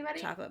milk,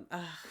 anybody? Chocolate.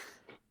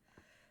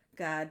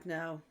 God,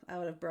 no. I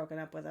would have broken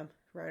up with him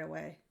right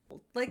away.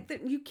 Like,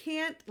 you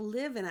can't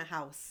live in a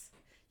house.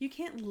 You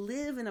can't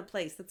live in a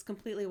place that's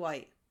completely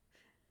white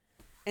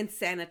and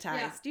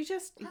sanitized. Yeah.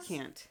 You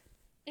can't.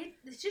 It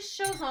just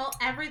shows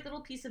every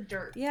little piece of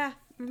dirt. Yeah.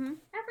 Mm-hmm.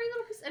 Every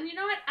little piece. And you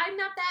know what? I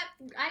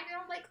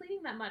don't like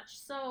cleaning that much,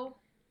 so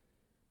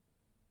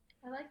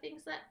I like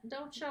things that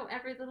don't show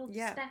every little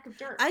stack of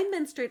dirt. I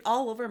menstruate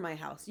all over my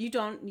house. You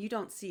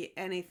don't see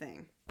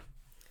anything.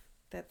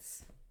 I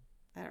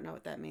don't know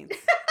what that means.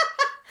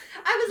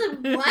 I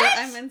was like, what?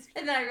 And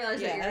then I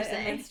realized what you were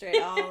saying. I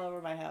menstruate all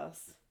over my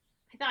house.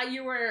 I thought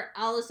you were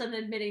all of a sudden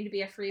admitting to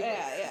be a free bleeder.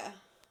 Yeah.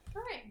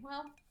 All right,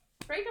 well,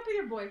 break up with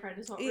your boyfriend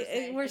is what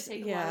we're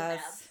saying.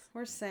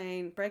 We're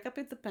saying break up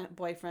with the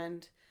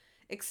boyfriend.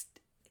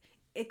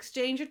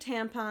 Exchange your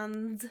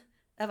tampons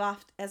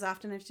as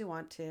often as you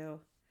want to,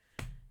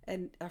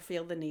 or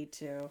feel the need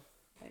to.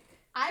 Like,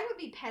 I would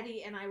be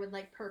petty and I would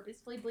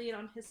purposefully bleed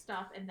on his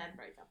stuff and then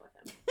break up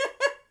with him.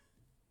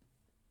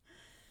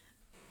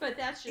 But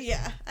that's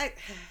just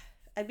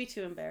I'd be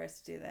too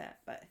embarrassed to do that.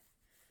 But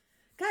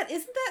God,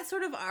 isn't that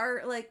sort of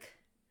our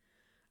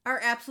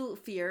absolute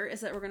fear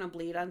is that we're gonna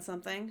bleed on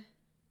something?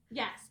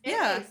 Yes, it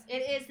is.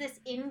 It is this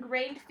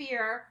ingrained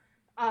fear.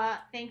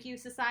 Thank you,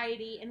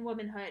 society and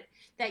womanhood,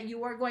 that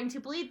you are going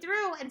to bleed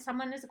through and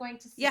someone is going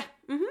to see. Yeah.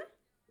 Mm-hmm.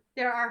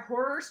 There are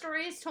horror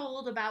stories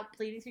told about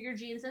bleeding through your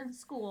jeans in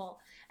school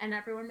and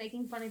everyone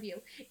making fun of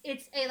you.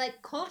 It's a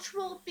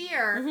cultural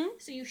fear,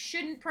 so you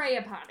shouldn't prey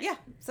upon it. Yeah.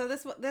 So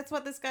that's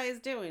what this guy is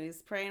doing.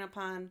 He's preying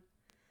upon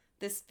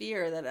this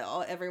fear that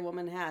every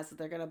woman has that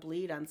they're going to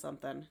bleed on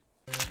something.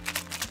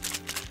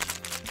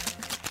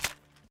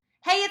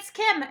 Hey, it's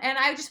Kim, and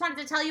I just wanted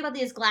to tell you about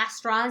these glass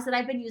straws that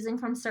I've been using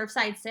from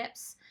Surfside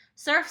Sips.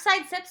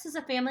 Surfside Sips is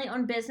a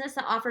family-owned business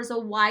that offers a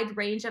wide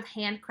range of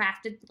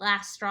handcrafted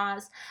glass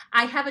straws.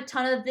 I have a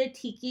ton of the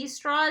Tiki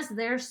straws.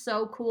 They're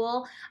so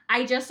cool.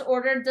 I just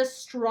ordered the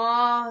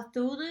Straw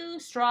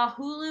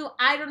Hulu.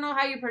 I don't know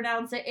how you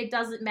pronounce it. It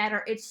doesn't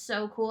matter. It's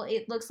so cool.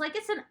 It looks like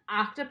it's an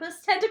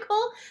octopus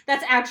tentacle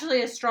that's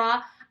actually a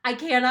straw. I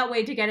cannot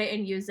wait to get it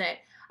and use it.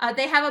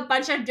 They have a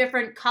bunch of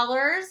different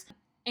colors,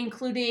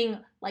 including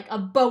like a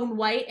bone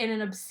white and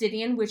an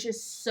obsidian, which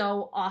is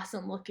so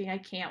awesome looking. I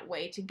can't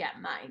wait to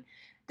get mine.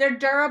 They're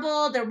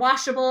durable, they're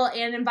washable,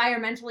 and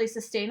environmentally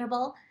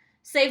sustainable.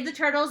 Save the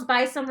turtles,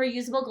 buy some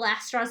reusable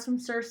glass straws from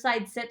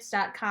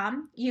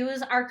surfsidesips.com.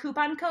 Use our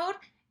coupon code,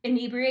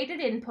 inebriated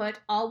input,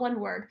 all one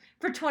word,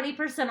 for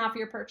 20% off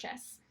your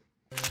purchase.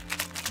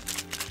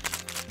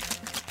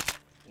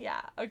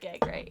 Yeah, okay,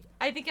 great.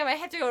 I think I might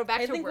have to go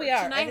back to work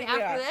tonight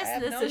after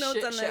this. This is a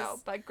shit show,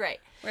 but great.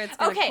 Where it's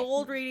been a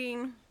cold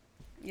reading.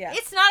 Yeah.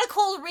 It's not a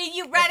cold read.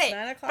 You read it. It's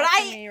 9 o'clock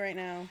for me right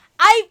now.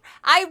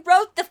 I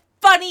wrote the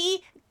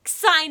funny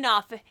sign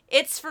off.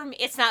 It's for me.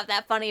 It's not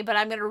that funny, but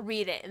I'm going to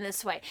read it in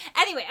this way.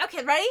 Anyway,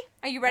 okay, ready?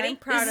 Are you ready? I'm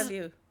proud of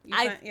you.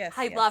 Yes.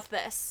 I love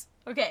this.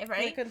 Okay,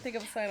 ready? I couldn't think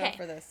of a sign off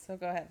for this, so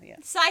go ahead. Yeah.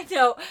 Side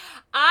note,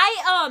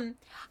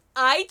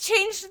 I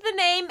changed the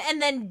name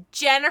and then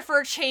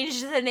Jennifer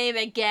changed the name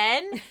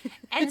again.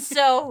 And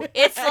so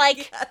it's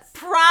like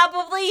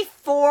probably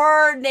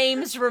 4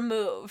 names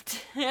removed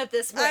at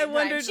this point. I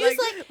wondered, like,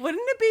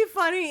 wouldn't it be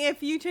funny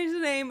if you changed the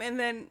name and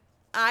then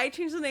I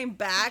changed the name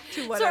back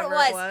to whatever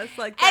it was?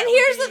 Like, and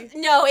here's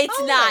no, it's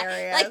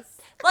hilarious. not.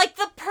 Like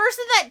the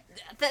person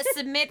that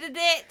submitted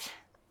it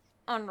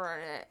on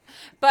Reddit,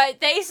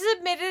 but they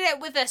submitted it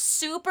with a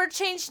super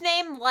changed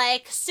name,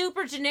 like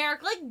super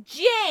generic, like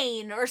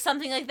Jane or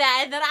something like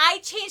that, and then I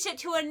changed it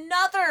to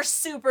another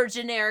super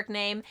generic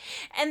name,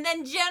 and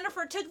then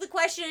Jennifer took the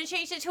question and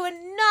changed it to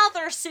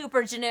another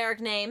super generic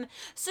name,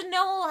 so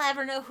no one will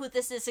ever know who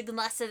this is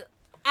unless it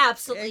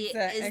absolutely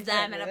is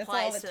them and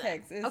applies to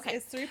them. Okay,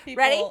 it's 3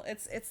 people. Ready?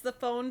 It's the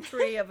phone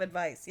tree of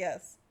advice.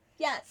 Yes.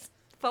 Yes,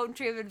 phone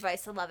tree of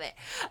advice. I love it.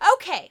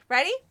 Okay,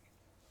 ready?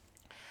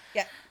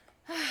 Yeah.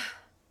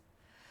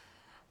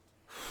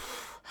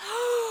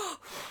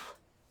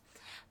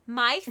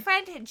 My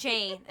friend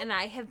Jane and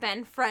I have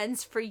been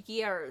friends for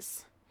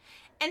years.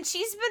 And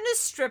she's been a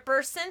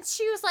stripper since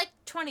she was like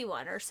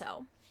 21 or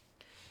so.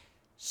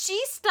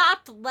 She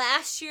stopped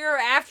last year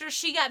after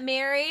she got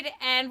married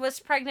and was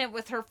pregnant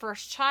with her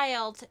first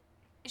child.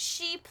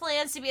 She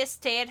plans to be a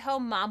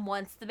stay-at-home mom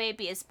once the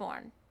baby is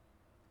born.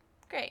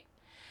 Great.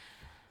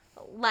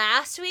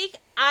 Last week,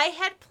 I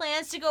had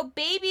plans to go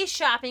baby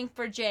shopping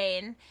for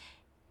Jane.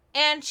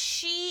 And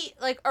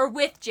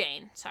with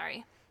Jane,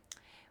 sorry.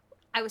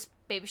 I was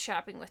baby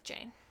shopping with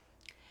Jane.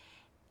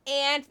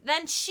 And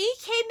then she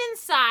came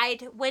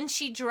inside when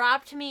she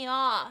dropped me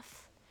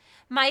off.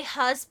 My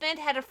husband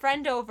had a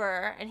friend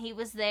over, and he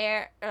was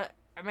there.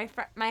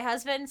 My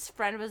husband's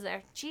friend was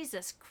there.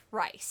 Jesus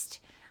Christ.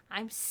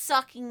 I'm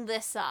sucking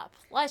this up.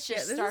 Let's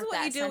just start that. This is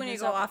what you do when you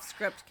go off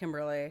script,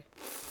 Kimberly.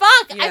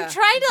 Fuck! Yeah. I'm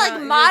trying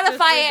to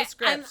modify it.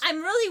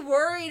 I'm really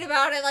worried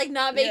about it,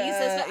 not making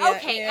sense.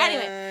 Okay,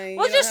 anyway,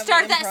 we'll just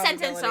start that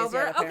sentence over.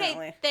 Yet,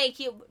 okay, thank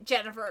you,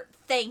 Jennifer.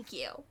 Thank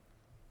you.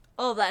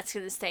 Oh, that's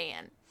gonna stay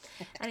in.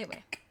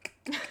 Anyway,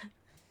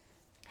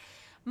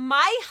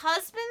 my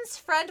husband's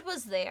friend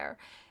was there.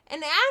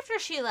 And after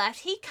she left,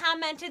 he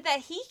commented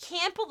that he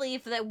can't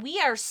believe that we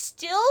are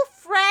still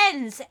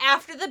friends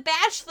after the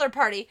bachelor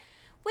party,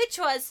 which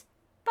was,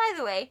 by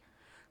the way,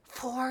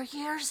 4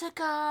 years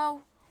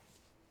ago.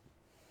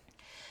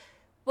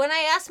 When I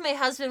asked my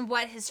husband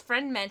what his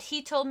friend meant,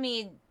 he told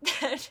me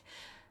that,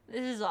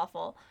 this is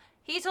awful,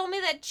 he told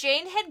me that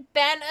Jane had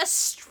been a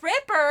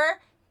stripper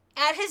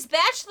at his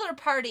bachelor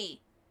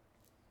party.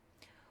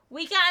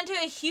 We got into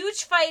a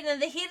huge fight, and in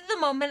the heat of the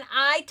moment,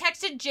 I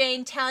texted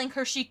Jane telling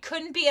her she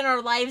couldn't be in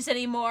our lives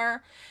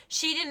anymore.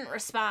 She didn't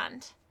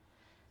respond.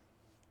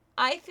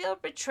 I feel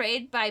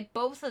betrayed by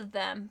both of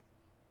them,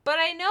 but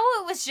I know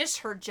it was just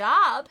her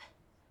job.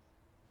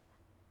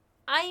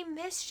 I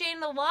miss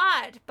Jane a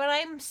lot, but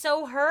I'm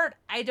so hurt,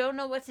 I don't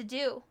know what to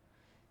do.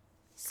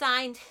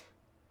 Signed,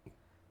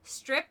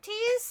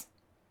 Striptease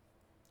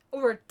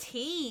or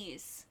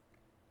Tease?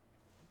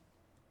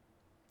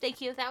 Thank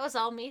you. That was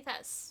all me. That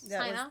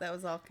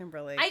was all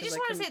Kimberly. I just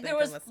want to say there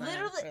was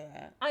literally,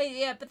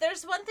 but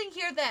there's one thing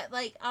here that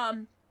I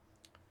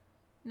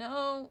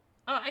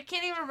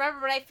can't even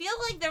remember, but I feel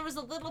like there was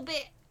a little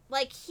bit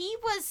he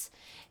was.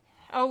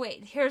 Oh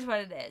wait, here's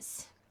what it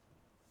is.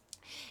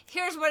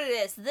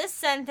 This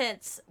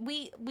sentence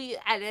we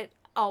edit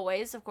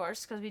always, of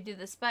course, because we do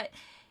this, but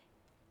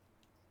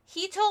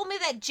he told me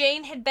that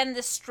Jane had been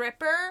the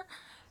stripper,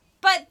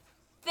 but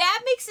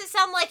that makes makes it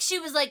sound like she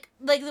was like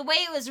the way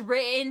it was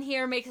written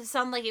here makes it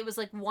sound like it was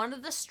like one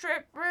of the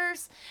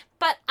strippers.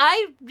 But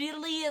I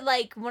really,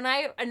 like, when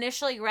I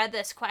initially read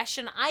this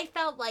question, I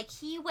felt like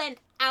he went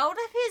out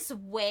of his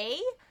way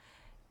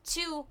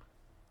to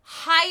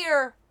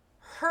hire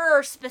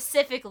her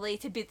specifically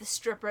to be the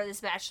stripper at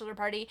this bachelor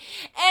party.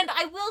 And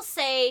I will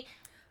say,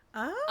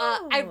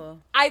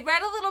 I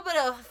read a little bit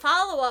of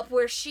follow-up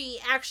where she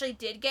actually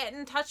did get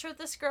in touch with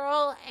this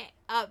girl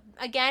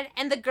again,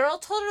 and the girl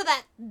told her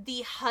that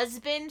the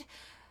husband,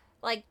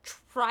 like,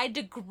 tried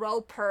to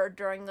grope her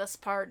during this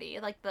party,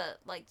 like the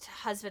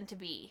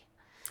husband-to-be.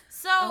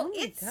 So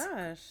it's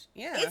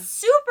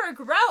super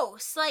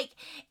gross, like,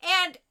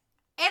 and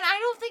I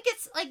don't think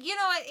it's, like, you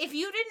know, if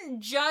you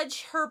didn't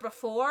judge her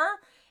before,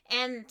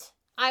 and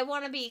I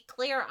want to be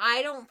clear,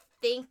 I don't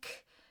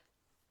think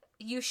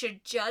you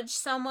should judge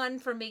someone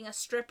for being a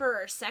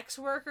stripper or sex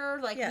worker.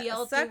 Like, we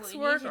all sex do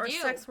work what we need to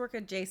or do. sex work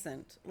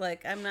adjacent.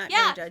 Like, I'm not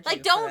going to judge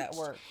you for that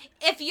work.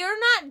 If you're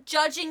not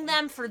judging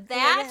them for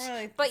that,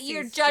 really but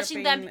you're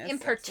judging them in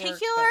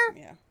particular,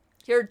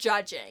 you're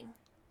judging.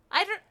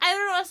 I don't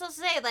know what else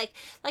to say. Like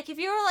if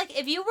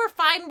you were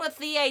fine with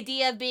the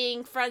idea of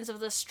being friends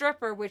with a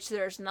stripper, which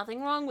there's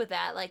nothing wrong with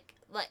that. Like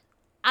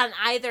on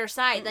either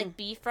side, like,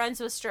 be friends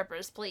with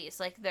strippers, please.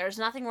 Like, there's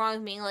nothing wrong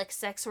with being, like,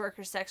 sex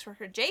worker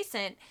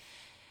adjacent.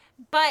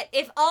 But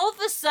if all of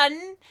a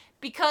sudden,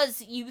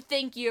 because you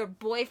think your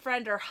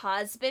boyfriend or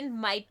husband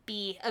might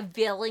be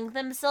availing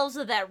themselves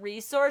of that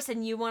resource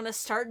and you want to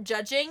start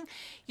judging,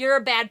 you're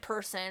a bad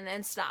person,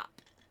 and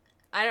stop.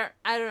 I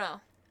don't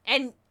know.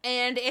 And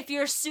if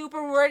you're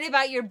super worried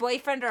about your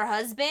boyfriend or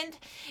husband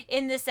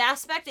in this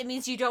aspect, it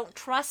means you don't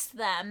trust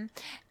them.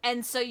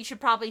 And so you should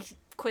probably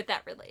quit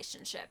that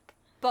relationship.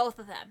 Both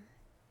of them.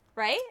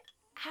 Right?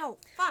 Ow,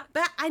 fuck.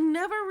 But I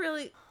never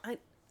really,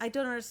 I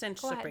don't understand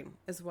stripping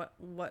is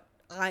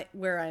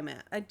where I'm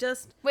at. I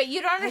just. Wait,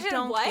 you don't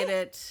understand what? I don't get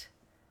it.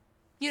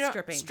 You don't.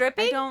 Stripping.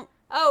 Stripping? I don't.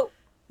 Oh.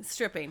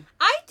 Stripping.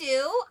 I do.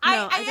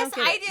 No, I guess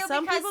don't I get it. do.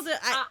 Some because people do.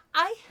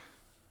 I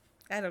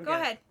don't go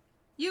get ahead. it.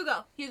 You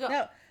go.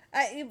 No.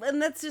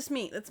 And that's just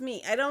me. That's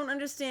me. I don't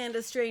understand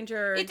a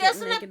stranger. It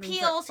doesn't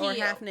appeal to you. Or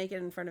half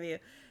naked in front of you.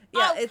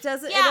 Yeah, it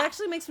doesn't. Yeah. It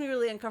actually makes me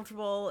really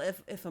uncomfortable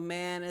if a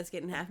man is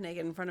getting half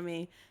naked in front of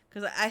me,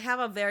 because I have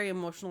a very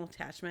emotional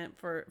attachment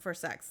for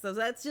sex. So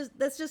that's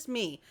just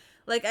me.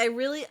 Like,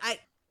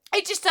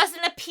 it just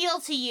doesn't appeal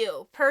to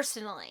you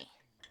personally.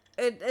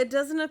 It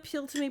doesn't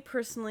appeal to me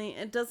personally.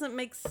 It doesn't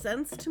make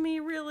sense to me,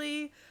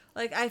 really.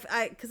 Like,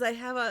 because I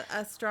have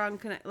a strong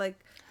connect.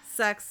 Like,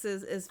 sex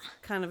is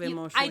kind of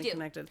emotionally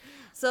connected.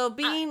 So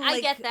being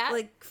I get that.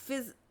 Like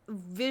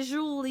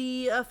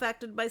visually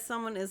affected by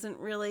someone isn't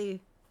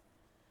really.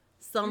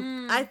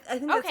 I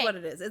think that's what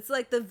it is. It's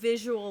like the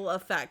visual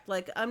effect.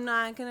 Like, I'm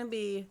not gonna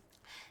be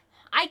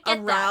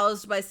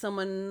aroused by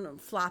someone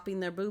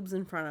flopping their boobs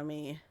in front of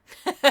me.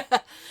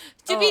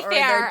 To be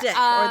fair,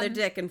 or their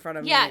dick in front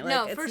of me. Yeah,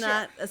 like, for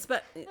not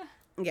sure.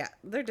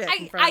 Their dick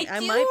in front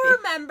of me.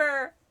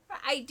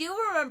 I do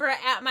remember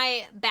at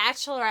my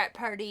bachelorette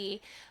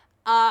party,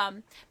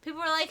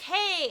 people were like,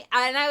 hey,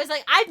 and I was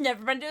like, I've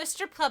never been to a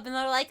strip club, and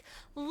they're like,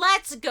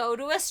 let's go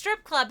to a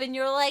strip club, and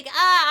you're like,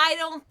 I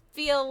don't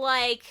feel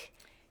like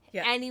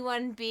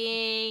anyone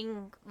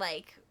being,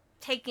 like,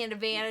 taken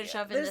advantage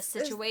of in this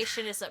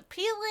situation is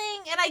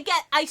appealing, and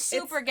I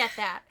super get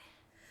that.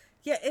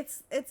 Yeah,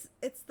 it's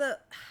the.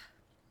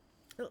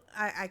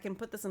 I can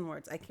put this in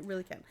words. I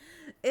really can.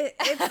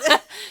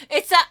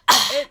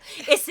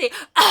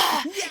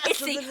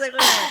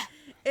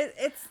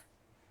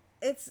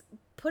 It's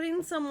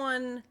putting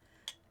someone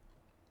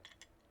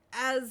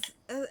as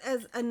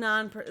a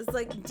non-person. It's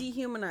like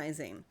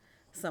dehumanizing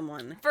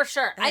someone. For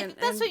sure. I think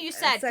that's what you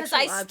said, because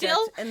I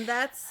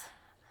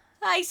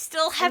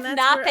still have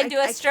not been to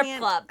a strip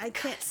club. I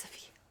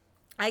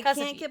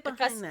can't get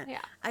behind that. Yeah.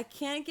 I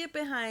can't get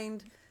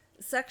behind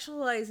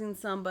sexualizing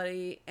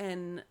somebody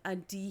in a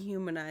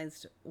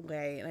dehumanized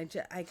way, and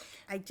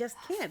I just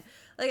can't.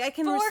 Like, I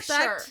can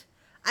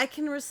I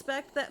can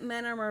respect that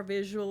men are more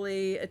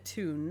visually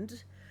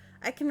attuned.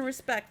 I can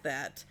respect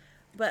that.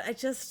 But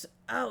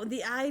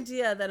the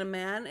idea that a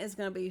man is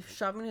going to be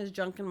shoving his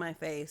junk in my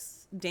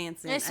face,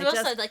 dancing. It's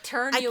supposed to, like,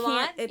 turn you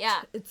on?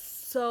 It's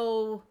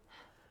so...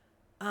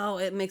 Oh,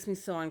 it makes me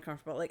so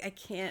uncomfortable. Like, I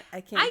can't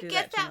do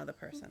that to another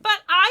person.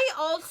 But I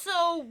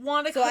also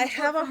want to... So I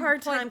have a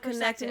hard time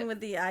connecting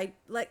with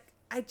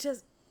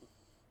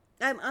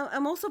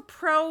I'm also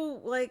pro,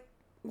 like,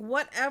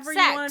 whatever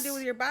sex. You want to do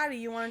with your body,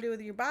 you want to do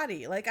with your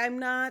body. Like, I'm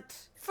not...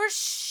 For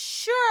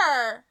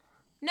sure.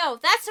 No,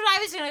 that's what I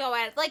was going to go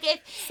at. Like,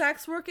 if...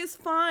 Sex work is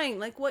fine.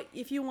 Like,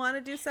 if you want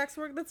to do sex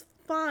work, that's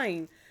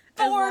fine.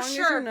 For as long sure. As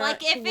you're not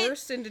like, if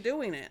coerced into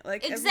doing it.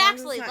 Like,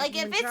 exactly. Like,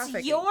 if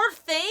it's your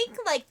thing,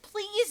 like,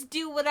 please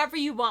do whatever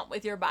you want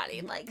with your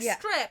body. Like,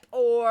 strip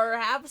or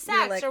have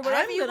sex, like, or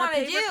whatever you want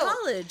to do. For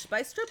college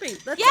by stripping.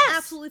 That's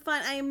absolutely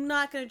fine. I am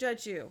not going to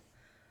judge you.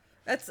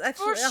 That's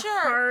actually a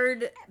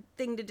hard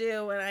thing to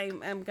do,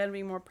 and I'm going to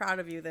be more proud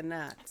of you than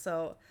that.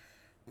 So,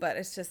 But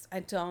it's just,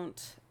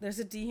 there's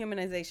a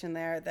dehumanization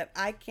there that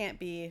I can't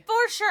be.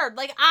 For sure.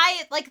 Like,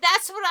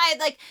 that's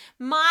what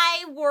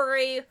my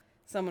worry.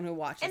 Someone who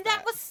watches And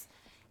that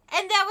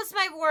was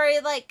my worry,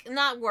 like,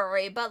 not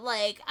worry, but,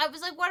 like, I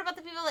was like, what about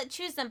the people that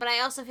choose them? But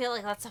I also feel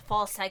like that's a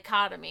false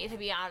dichotomy, to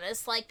be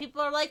honest. Like,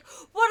 people are like,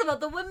 what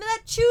about the women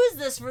that choose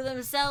this for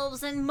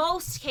themselves? In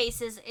most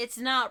cases, it's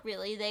not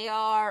really. They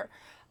are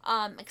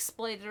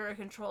exploited or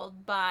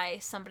controlled by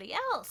somebody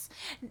else.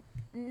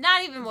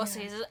 Not even most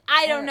cases.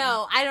 I don't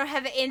know. I don't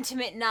have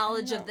intimate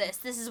knowledge of this.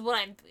 This is what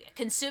I'm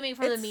consuming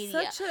from the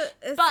media.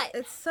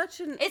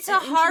 It's a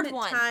hard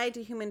one. Tied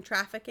to human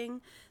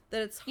trafficking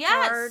that it's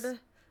hard.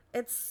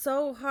 It's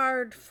so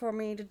hard for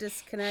me to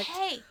disconnect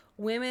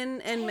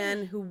women and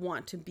men who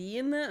want to be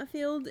in that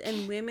field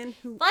and women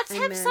who. Let's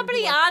have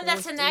somebody on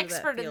that's an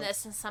expert in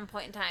this at some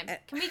point in time.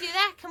 Can we do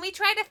that? Can we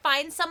try to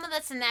find someone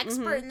that's an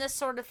expert in this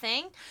sort of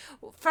thing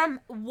from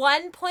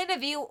one point of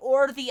view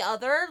or the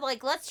other?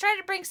 Like, let's try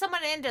to bring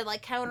someone in to,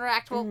 like,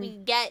 counteract what we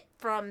get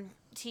from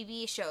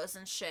TV shows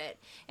and shit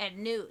and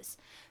news.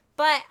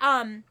 But,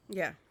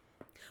 yeah.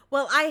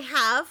 Well,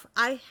 I've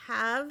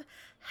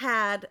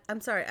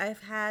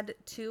had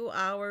 2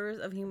 hours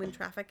of human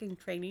trafficking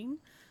training.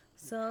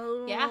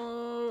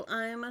 So,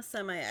 I'm a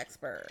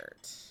semi-expert.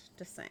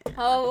 Just saying.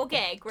 Oh,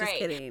 okay, great.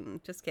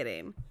 Just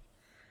kidding.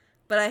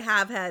 But I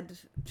have had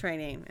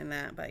training in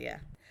that, but yeah.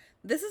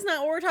 This is not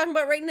what we're talking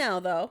about right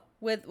now, though,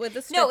 with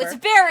the stripper. No, it's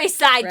very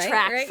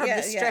sidetracked from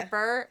the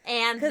stripper,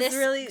 and this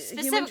really,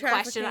 specific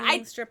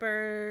question.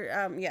 Stripper,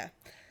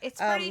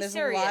 It's pretty there's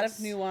serious. a lot of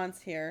nuance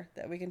here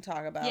that we can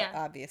talk about,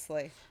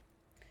 obviously.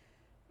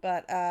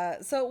 But,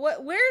 so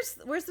where's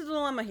the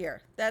dilemma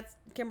here? That's,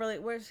 Kimberly,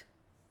 where's...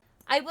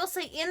 I will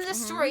say, in the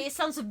story, it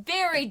sounds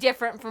very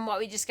different from what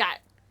we just got,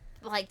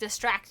 like,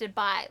 distracted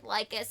by.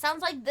 Like, it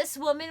sounds like this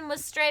woman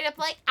was straight up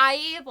like,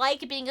 I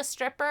like being a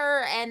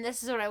stripper, and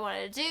this is what I want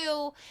to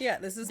do. Yeah,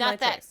 this is my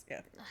choice.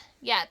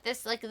 Yeah,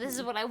 this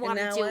is what I want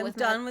to do with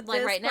my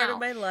life right now. Of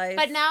my life.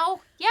 But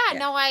now,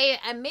 now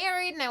I'm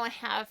married, and I want to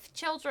have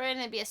children,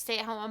 and be a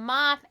stay-at-home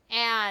mom,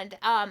 and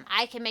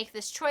I can make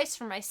this choice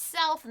for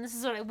myself, and this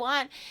is what I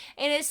want.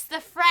 And it's the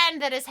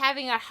friend that is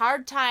having a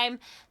hard time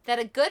that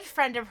a good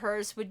friend of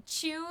hers would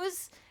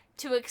choose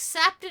to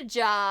accept a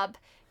job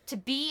to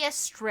be a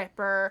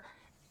stripper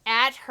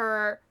at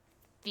her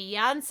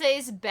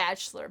fiance's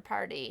bachelor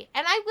party.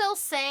 And I will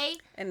say,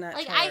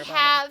 like, I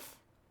have...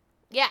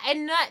 Yeah,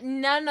 and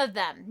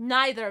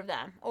neither of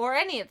them, or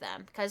any of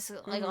them, because,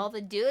 like, all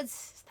the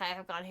dudes that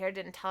have gone here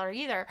didn't tell her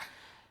either.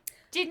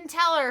 Didn't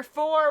tell her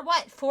for,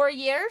 4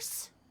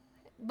 years?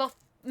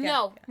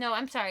 No,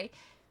 I'm sorry.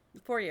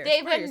 4 years.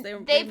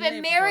 They've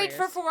been married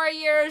for 4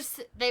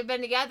 years. They've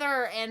been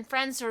together and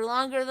friends for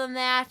longer than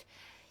that.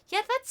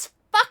 Yeah, that's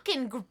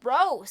fucking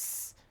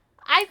gross.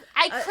 I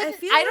don't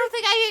think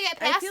I could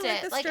get past it. I feel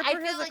like the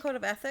stripper has a code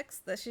of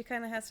ethics that she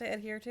kind of has to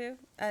adhere to.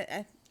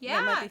 That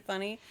might be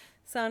funny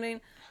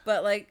sounding,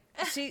 but, like,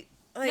 she,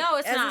 like, no,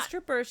 it's as not. A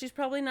stripper, she's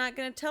probably not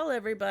going to tell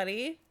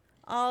everybody,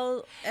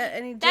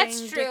 any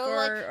Jane, Dick,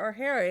 or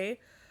Harry,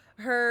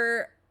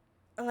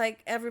 like,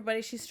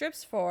 everybody she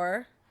strips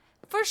for.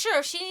 For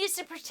sure, she needs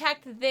to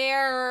protect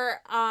their,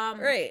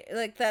 Right,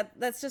 like,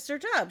 that's just her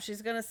job.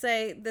 She's going to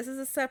say, this is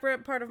a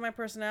separate part of my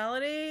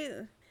personality.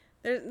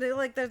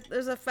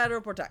 There's a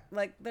federal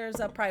there's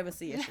a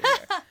privacy issue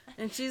here.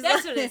 And she's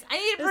that's what it is. I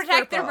need to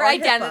protect their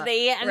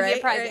identity and be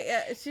private. Right,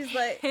 yeah. She's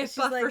like, this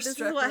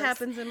is what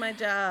happens in my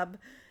job.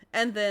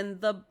 And then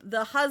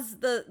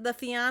the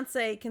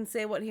fiance can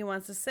say what he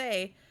wants to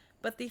say,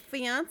 but the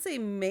fiance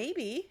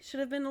maybe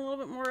should have been a little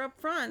bit more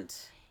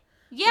upfront.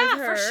 Yeah,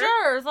 for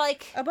sure.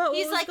 Like, about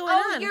he's what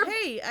was going on.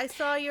 Hey, I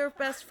saw your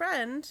best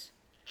friend.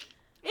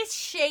 It's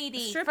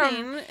shady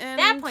stripping from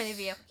that point of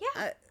view.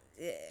 Yeah.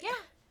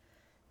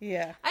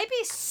 Yeah. I'd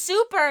be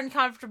super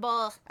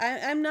uncomfortable.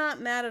 I'm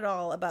not mad at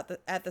all about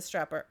the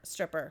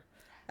stripper.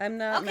 I'm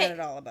not mad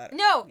at all about it.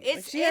 No,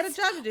 she had a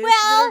job to do. She did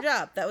her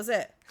job. That was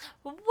it.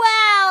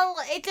 Well,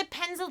 it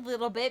depends a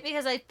little bit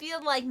because I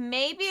feel like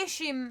maybe if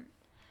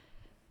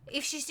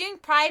she's doing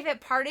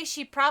private parties,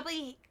 she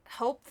probably,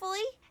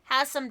 hopefully,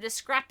 has some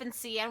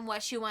discrepancy on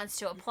what she wants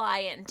to apply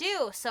and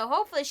do. So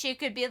hopefully she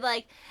could be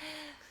like,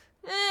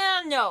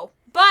 no.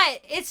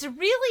 But it's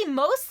really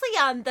mostly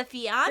on the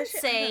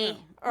fiance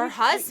or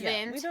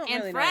husband and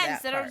really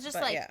friends that are just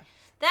like,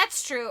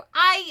 that's true.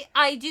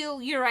 I do.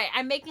 You're right.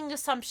 I'm making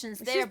assumptions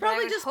there. She's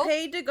probably just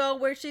paid to go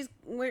where she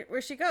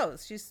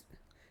goes.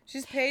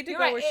 She's paid to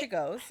go where she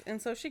goes,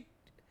 and so she.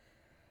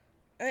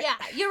 Yeah,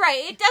 you're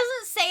right. It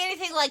doesn't say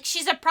anything like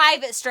she's a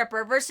private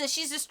stripper versus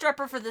she's a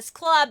stripper for this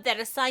club that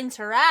assigns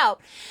her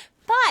out.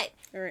 But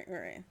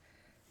right.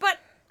 But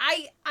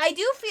I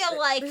do feel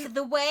like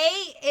the way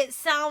it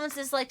sounds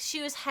is like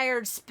she was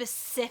hired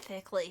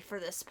specifically for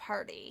this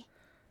party.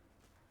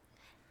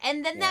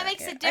 And then that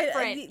makes it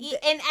different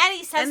in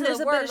any sense of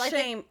the word. There's a bit of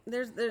shame.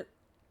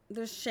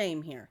 There's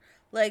shame here.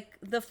 Like,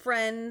 the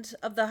friend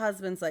of the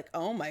husband's like,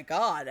 oh my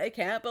God, I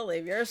can't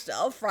believe you're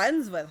still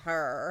friends with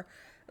her.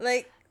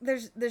 Like,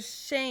 there's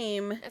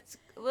shame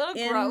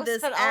in gross,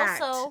 this but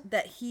act also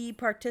that he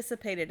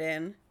participated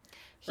in.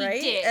 he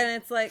Right? did,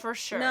 And it's like, for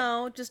sure.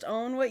 no, just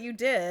own what you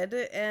did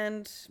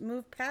and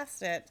move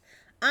past it.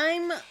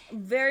 I'm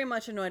very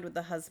much annoyed with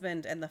the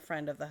husband and the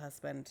friend of the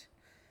husband.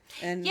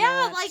 And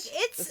yeah, not like the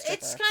it's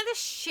stripper. kind of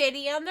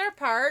shitty on their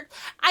part.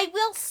 I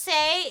will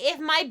say, if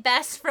my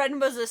best friend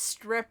was a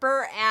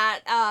stripper at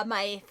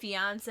my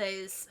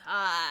fiance's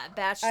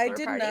bachelor I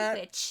did party, not.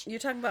 which You're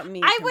talking about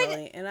me, I would-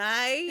 Kimberly, and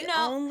I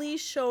No. only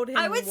showed him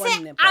I would one say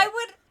nipple. I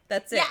would.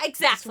 That's it. Yeah,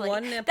 exactly. Just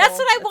one nipple. That's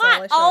what I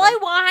want. showed All him. I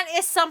want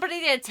is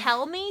somebody to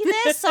tell me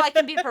this so I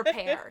can be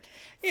prepared.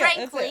 Yeah, that's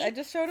frankly, it. I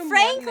just showed him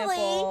frankly, one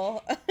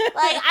nipple. like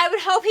I would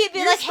hope he'd be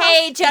You're like, supposed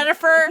 "Hey, to-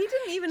 Jennifer, He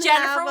didn't even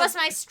Jennifer have was a...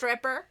 my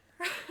stripper."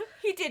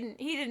 He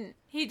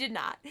did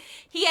not.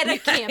 He had a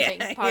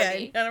camping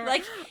party. Jennifer,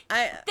 Like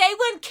I, they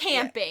went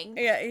camping.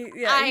 he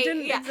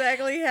didn't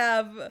exactly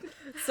have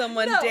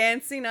someone No.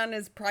 dancing on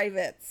his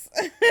privates.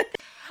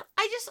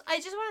 I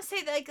just want to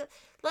say that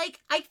like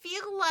I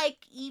feel like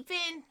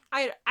even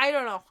I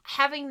don't know,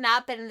 having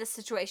not been in this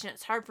situation,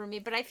 it's hard for me,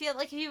 but I feel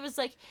like if he was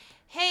like,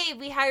 "Hey,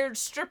 we hired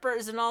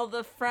strippers," and all of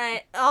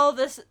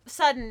a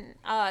sudden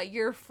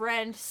your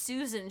friend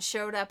Susan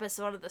showed up as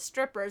one of the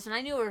strippers, and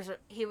I knew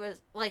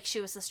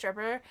she was a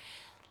stripper.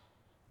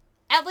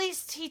 At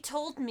least he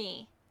told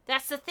me.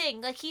 That's the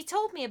thing. Like, he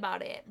told me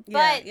about it.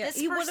 Yeah, But yeah. this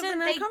He would've person,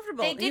 been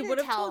uncomfortable. they He didn't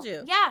would've tell. told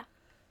you. Yeah.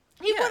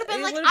 He would have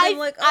been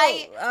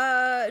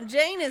like,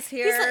 Jane is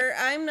here.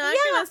 I'm not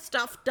Yeah. gonna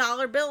stuff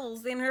dollar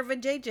bills in her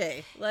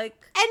vajayjay. Like,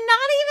 And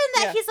not even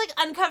that Yeah. he's, like,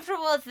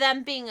 uncomfortable with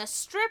them being a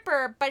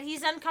stripper, but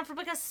he's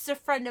uncomfortable because it's a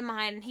friend of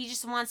mine, and he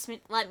just wants me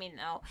to let me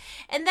know.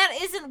 And that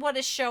isn't what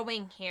is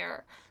showing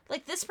here.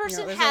 Like, this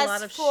person there's has a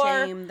lot of for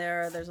shame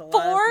there. There's a lot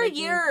of 4 making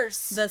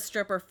years. the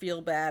stripper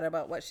feel bad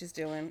about what she's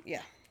doing.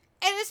 Yeah,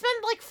 And it's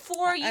been, like,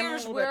 4 I'm a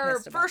years little bit where,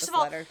 pissed about first this of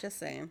all, letter. Just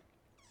saying.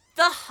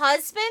 the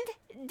husband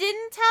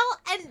didn't tell,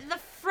 and the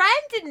friend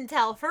didn't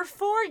tell for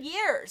 4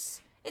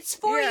 years. It's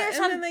 4 years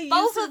and then on they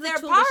both use of it as their a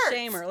tool parts. to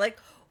shame her. Like,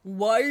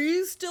 why are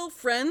you still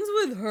friends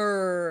with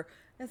her?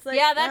 It's like,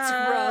 Yeah, that's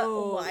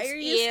gross. Why are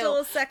you Ew. still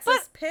a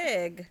sexist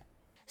pig?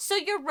 So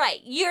you're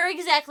right. You're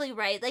exactly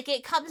right. Like,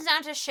 it comes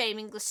down to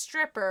shaming the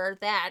stripper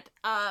that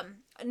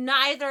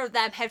neither of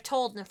them have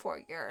told in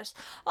 4 years.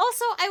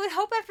 Also, I would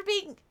hope after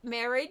being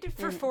married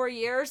for 4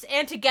 years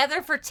and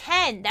together for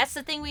 10, that's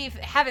the thing we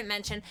haven't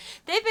mentioned.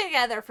 They've been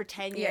together for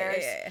 10 years.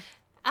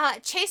 Yeah.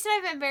 Chase and I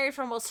have been married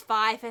for almost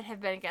 5 and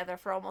have been together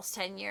for almost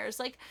 10 years.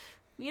 Like,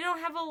 we don't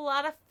have a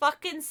lot of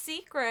fucking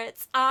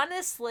secrets,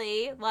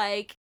 honestly.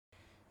 Like,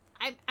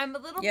 I'm a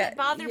little bit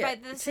bothered by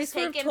this. Chase Has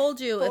would have taken told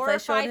you 4 if or I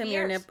showed 5 him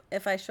years.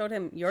 if I showed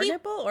him your He-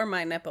 nipple or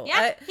my nipple.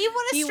 Yeah, he would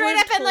have he straight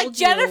would've up been like, told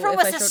you Jennifer if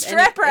was I a showed any-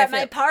 stripper at if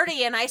my it-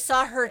 party and I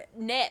saw her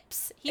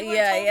nips. He would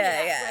have told me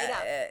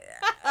that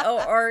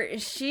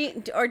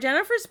straight up. or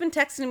Jennifer's been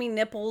texting me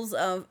nipples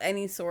of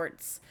any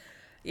sorts.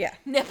 Yeah.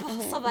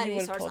 Nipples of He any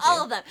would've sorts. told all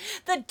you. of them.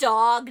 The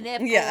dog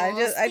nipples. Yeah, I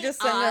the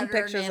just sent them otter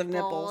pictures of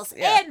nipples. nipples,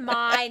 Yeah. And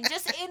mine.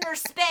 Just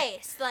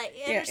interspace. Like,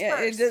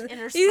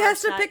 interspersed. He has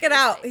to not pick it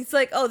out. interspace. He's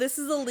like, "Oh, this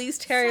is the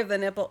least hairy of the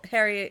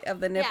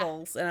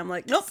nipples," and I'm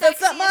like, "Nope, Sexiest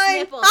that's not mine."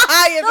 nipples.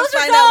 Haha, you have Those to are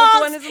find out which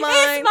dogs. one is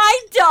mine. It's my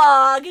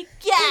dog.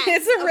 Yes.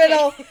 It's a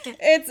riddle.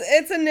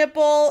 It's a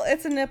nipple.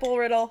 It's a nipple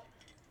riddle.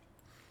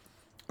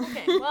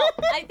 Okay, well,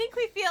 I think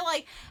we feel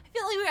like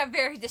we got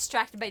very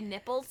distracted by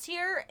nipples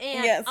here,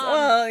 and Yes.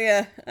 Well,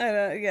 yeah. I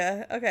don't.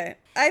 Yeah. Okay.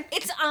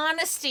 it's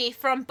honesty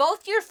from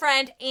both your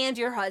friend and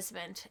your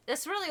husband.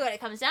 That's really what it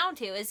comes down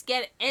to. Is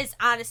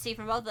honesty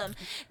from both of them.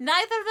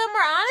 Neither of them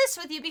were honest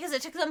with you because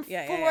it took them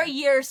 4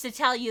 years to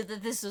tell you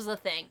that this was a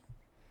thing.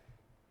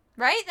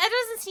 Right? That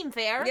doesn't seem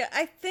fair. Yeah.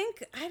 I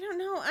don't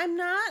know.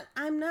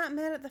 I'm not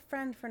mad at the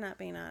friend for not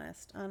being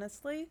honest.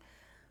 Honestly,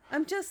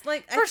 I'm just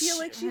like I feel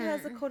like she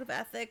has a code of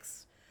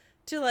ethics.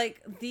 To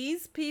like,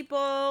 these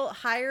people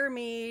hire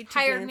me to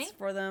dance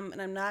for them,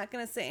 and I'm not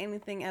gonna say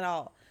anything at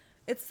all.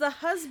 It's the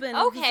husband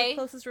who's the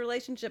closest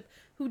relationship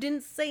who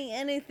didn't say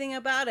anything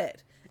about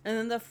it,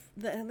 and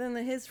then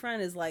his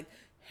friend is like,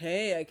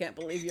 "Hey, I can't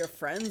believe you're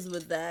friends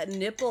with that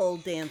nipple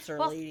dancer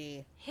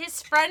lady."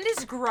 His friend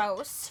is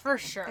gross for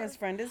sure. His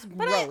friend is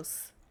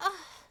gross.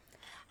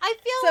 I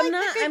feel So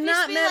like I'm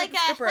not mad at the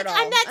stripper at all.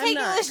 I'm not taking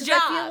this 'cause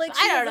job. I feel like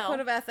she I has don't a know. code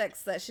of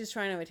ethics that she's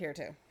trying to adhere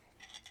to.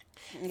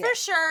 Yeah. For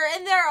sure,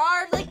 and there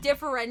are like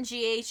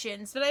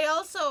differentiations, but I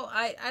also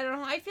I don't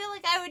know. I feel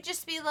like I would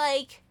just be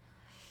like,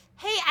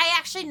 hey, I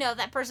actually know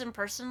that person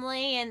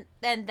personally, and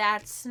then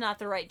that's not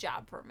the right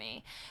job for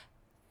me.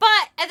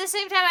 But at the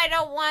same time, I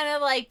don't want to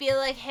like be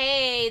like,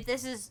 hey,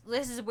 this is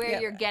where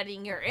you're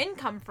getting your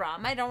income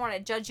from. I don't want to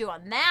judge you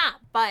on that,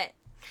 but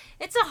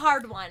it's a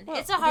hard one. Well,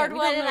 it's a hard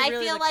one, and I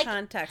really feel the like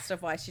context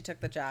of why she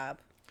took the job.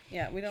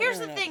 Yeah, we don't. here's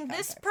really the know thing: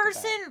 this context of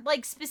person that.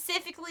 like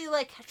specifically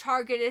like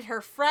targeted her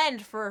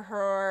friend for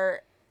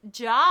her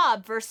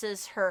job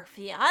versus her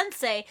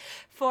fiance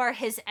for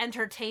his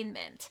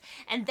entertainment,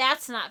 and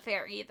that's not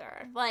fair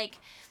either. Like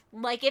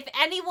if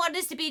anyone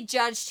is to be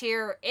judged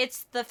here,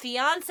 it's the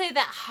fiance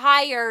that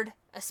hired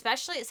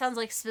especially it sounds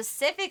like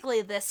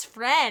specifically this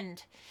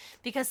friend,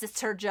 because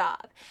it's her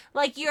job.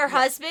 Like, your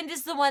husband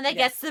is the one that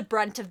gets the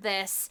brunt of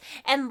this.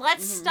 And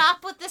let's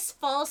stop with this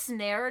false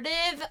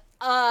narrative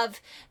of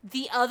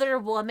the other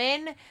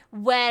woman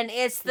when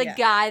it's the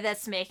guy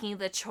that's making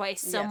the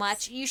choice so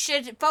much. You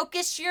should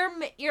focus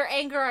your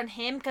anger on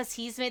him because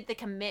he's made the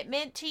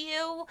commitment to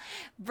you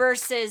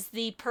versus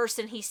the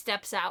person he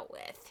steps out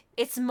with.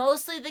 It's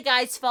mostly the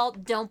guy's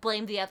fault. Don't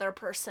blame the other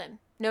person,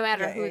 no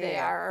matter who they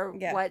are or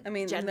what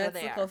gender they are.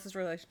 That's the closest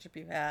relationship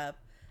you have.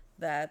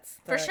 That's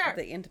the, for sure.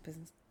 The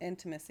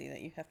intimacy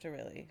that you have to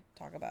really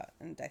talk about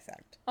and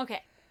dissect.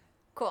 Okay,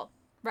 cool.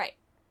 Right.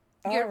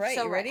 You're right.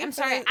 So you ready? I'm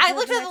sorry. I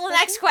looked at the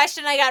next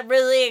question. I got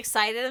really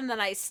excited, and then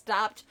I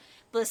stopped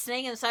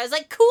listening, and so I was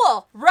like,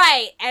 "Cool,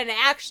 right." And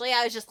actually,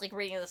 I was just like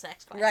reading this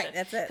next question. Right.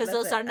 That's it. Because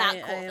those are not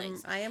cool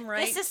things. I am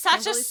right. This is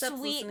such a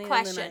sweet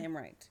question. I am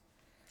right.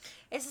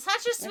 It's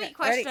such a sweet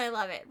question. Ready? I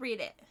love it.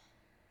 Read it.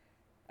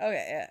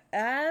 Okay.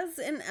 As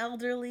an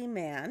elderly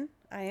man,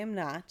 I am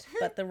not,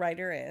 but the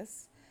writer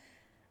is.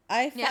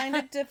 I find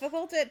it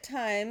difficult at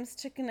times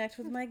to connect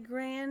with my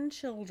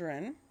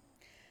grandchildren.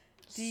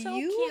 Do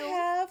you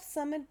have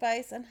some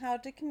advice on how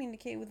to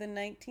communicate with a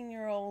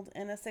 19-year-old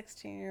and a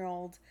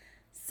 16-year-old?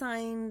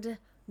 Signed,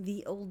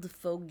 the old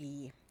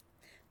fogey.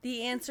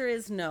 The answer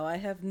is no. I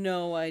have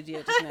no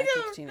idea to connect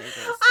with teenagers.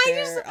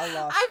 They're a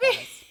lost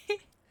cause.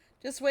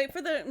 Just wait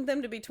for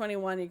them to be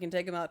 21. You can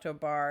take them out to a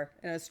bar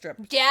and a strip.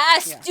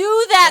 Yes,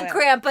 do that,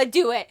 Grandpa.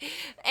 Do it.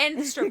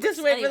 And strip.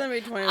 Just wait for them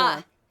to be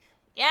 21.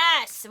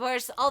 Yes,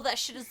 whereas all that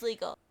shit is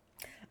legal.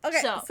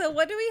 Okay, so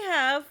what do we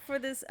have for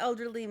this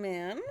elderly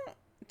man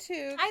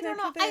to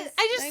connect with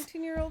this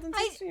 19-year-old and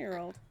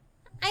 16-year-old?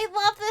 I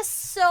love this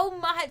so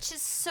much.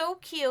 It's so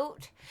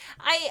cute.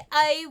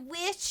 I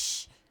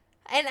wish,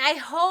 and I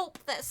hope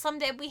that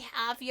someday we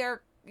have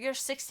your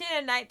 16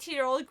 and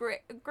 19-year-old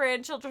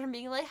grandchildren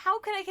being like, how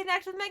can I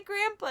connect with my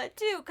grandpa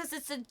too? Because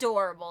it's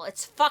adorable.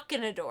 It's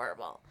fucking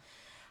adorable.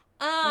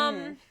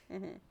 I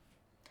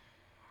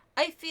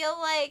feel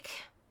like,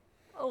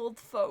 old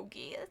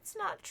fogey, that's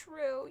not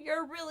true.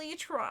 You're really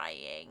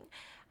trying.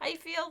 I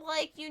feel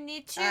like you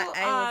need to.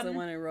 I was the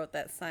one who wrote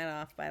that sign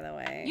off, by the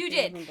way. You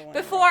did.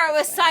 Before it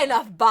was sign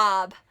off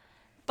Bob.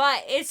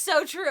 But it's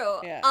so true.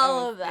 Yeah,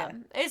 all of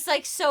them. Yeah. It's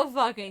like so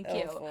fucking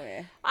cute. Oh,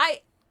 boy. I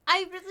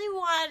really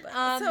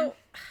want so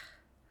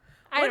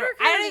what are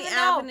kind of the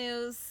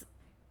avenues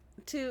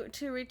to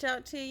reach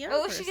out to a young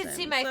person? I wish you could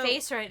see my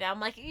face right now. I'm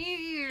like,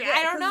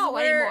 I don't know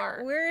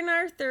anymore. We're in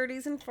our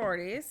 30s and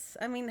 40s.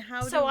 I mean,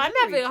 how so I'm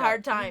having a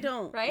hard time. We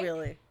don't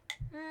really.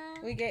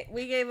 We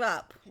gave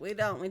up. We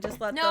don't. We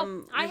just let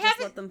them.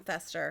 Let them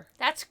fester.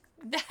 That's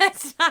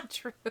not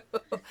true.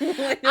 We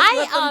just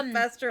let them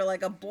fester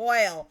like a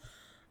boil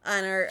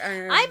on our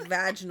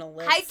vaginal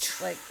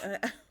lips.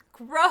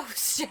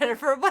 Gross,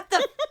 Jennifer. What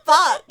the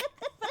fuck?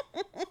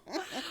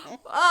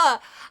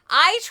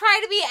 I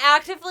try to be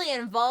actively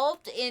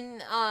involved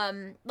in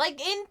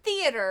in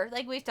theater.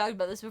 Like, we've talked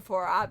about this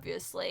before,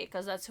 obviously,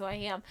 because that's who I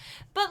am.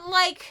 But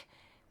like,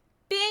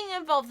 being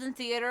involved in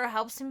theater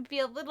helps me be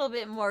a little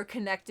bit more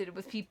connected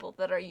with people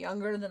that are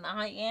younger than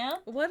I am.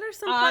 What are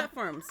some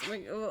platforms?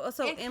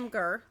 So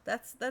Imgur,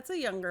 that's a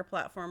younger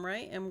platform,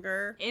 right?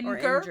 Imgur.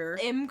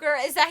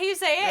 Imgur. Is that how you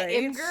say it?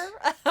 Right.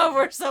 Imgur. Oh,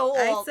 we're so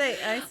old.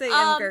 I say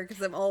Imgur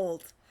because I'm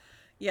old.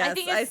 Yes,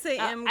 I say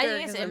Imgur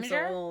because I'm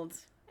so old.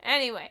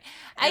 Anyway,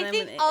 I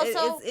think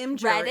also it's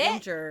Imgur.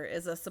 Reddit. Imgur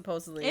is a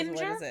supposedly Imgur?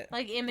 What is it?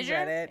 Like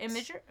Imager?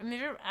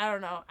 Imager? I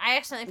don't know. I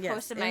accidentally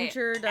posted my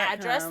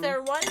address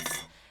there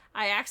once.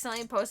 I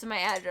accidentally posted my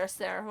address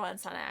there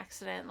once on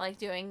accident, like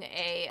doing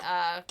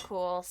a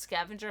cool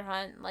scavenger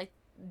hunt, like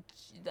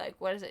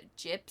what is it,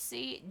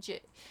 gypsy?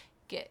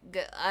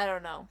 I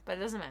don't know, but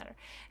it doesn't matter.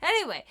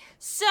 Anyway,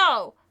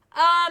 so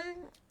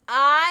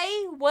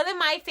one of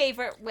my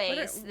favorite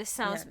ways. This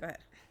sounds. Yeah, go ahead.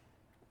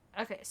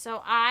 Okay,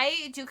 so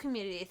I do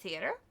community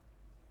theater,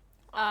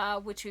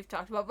 which we've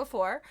talked about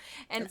before,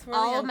 and that's where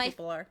all of my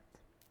people are.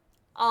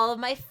 All of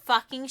my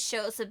fucking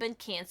shows have been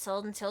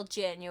canceled until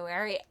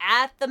January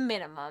at the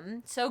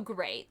minimum. So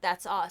great.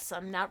 That's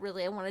awesome. Not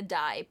really. I want to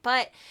die.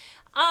 But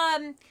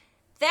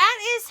that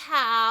is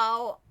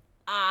how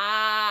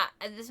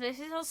this makes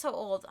me sound so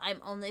old.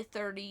 I'm only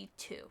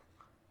 32.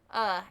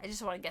 I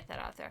just want to get that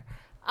out there.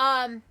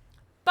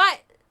 But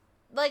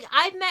like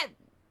I've met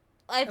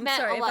a lot of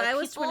people. If I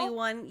was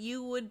 21,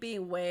 you would be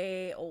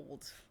way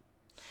old.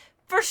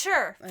 For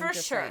sure. For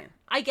sure. Saying.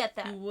 I get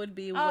that. You would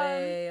be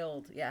way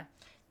old. Yeah.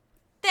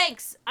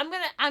 Thanks. I'm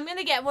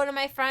gonna get one of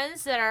my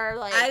friends that are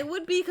like. I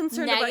would be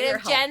concerned about your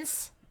health.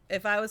 Gens.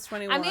 If I was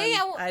 21, I'd be concerned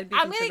about your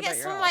health. I'm gonna get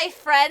some of my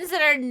friends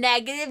that are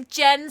negative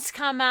gens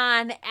come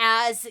on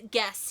as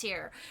guests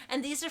here,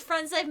 and these are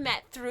friends I've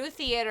met through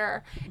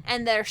theater,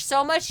 and they're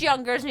so much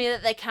younger than me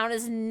that they count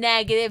as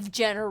negative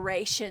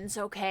generations.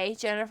 Okay,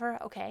 Jennifer.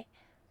 Okay.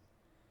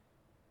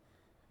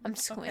 I'm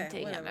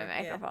squinting at my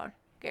microphone.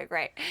 Yeah. Okay,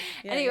 great.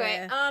 Yeah,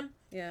 anyway,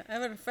 yeah, I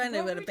have a friend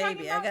who had a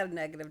baby. I got a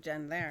negative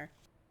gen there.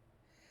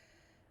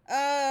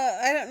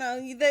 I don't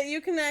know, that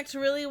you can act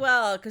really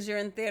well because you're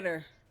in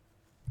theater.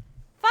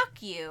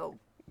 Fuck you.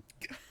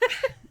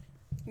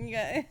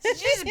 Yeah. Did you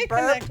just You burp?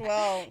 connect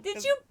well.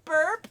 Did you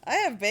burp? I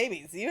have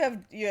babies. You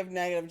have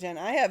negative gen.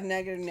 I have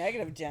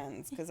negative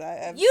gens because I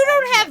have. You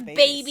don't I have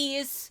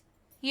babies.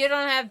 You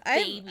don't have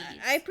babies.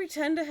 I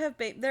pretend to have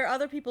babies. They're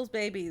other people's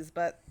babies,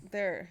 but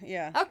they're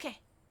Okay.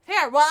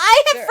 Fair. Well,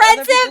 I have They're friends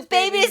other that have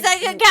people's babies that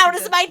babies can who count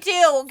as just- mine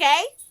too,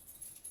 okay?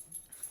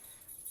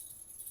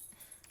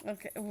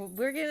 Okay. Well,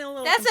 we're getting a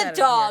little. That's a competitive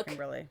here, dog.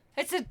 Kimberly.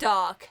 It's a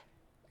dog.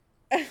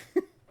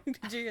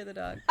 Did you hear the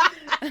dog?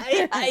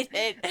 I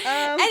did.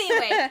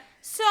 Anyway,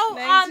 so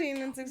 19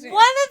 and 16.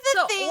 one of the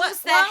So, things well,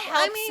 that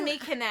helps me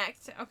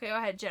connect. Okay, go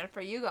ahead, Jennifer.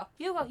 You go.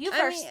 You go. You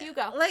first. You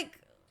go. Like,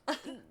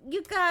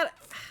 you got.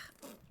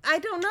 I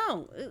don't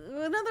know.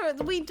 In other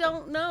words, we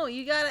don't know.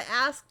 You got to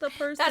ask the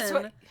person. That's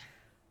what.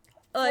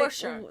 Like, for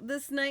sure.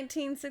 This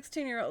 19,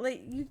 16-year-old,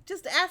 like, you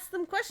just ask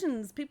them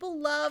questions. People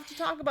love to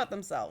talk about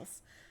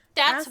themselves.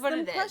 That's Ask what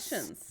them it is.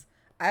 questions.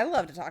 I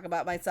love to talk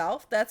about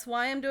myself. That's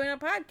why I'm doing a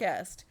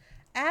podcast.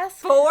 Ask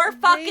For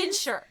fucking these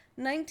sure.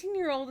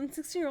 19-year-old and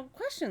 16-year-old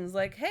questions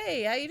like,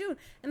 hey, how you doing?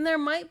 And there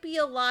might be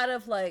a lot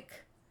of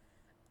like,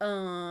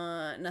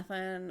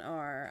 nothing,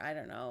 or I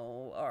don't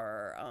know,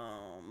 or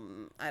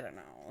I don't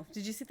know.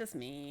 Did you see this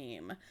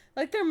meme?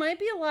 Like, there might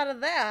be a lot of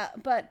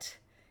that, but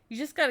you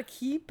just got to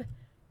keep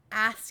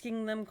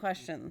asking them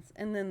questions,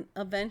 and then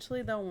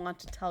eventually they'll want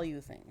to tell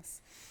you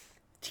things.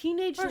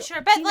 For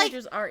sure, but,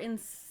 Teenagers are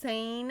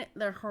insane.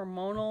 They're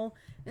hormonal,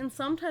 and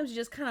sometimes you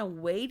just kind of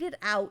wait it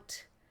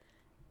out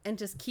and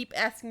just keep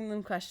asking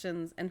them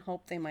questions and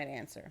hope they might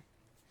answer.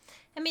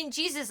 I mean,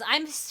 Jesus,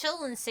 I'm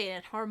still insane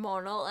and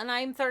hormonal, and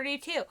I'm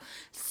 32.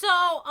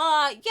 So,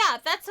 yeah,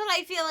 that's what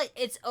I feel like.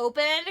 It's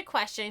open-ended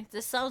questions.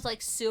 This sounds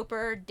like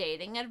super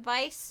dating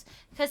advice,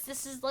 because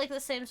this is, like,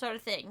 the same sort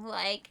of thing.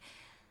 Like,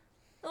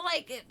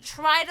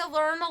 try to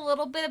learn a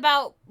little bit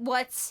about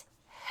what's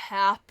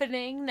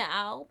happening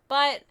now,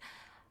 but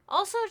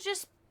also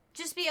just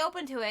be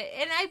open to it.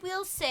 And I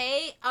will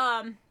say,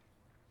 a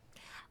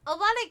lot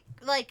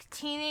of, like,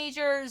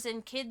 teenagers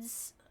and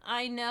kids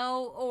I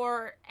know,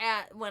 or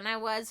when I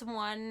was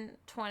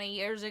 20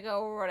 years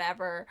ago or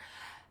whatever,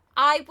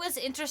 I was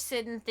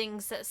interested in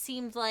things that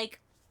seemed like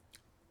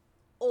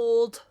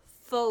old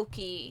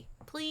folky.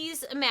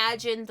 Please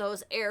imagine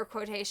those air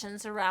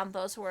quotations around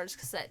those words,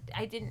 because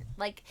I didn't,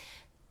 like,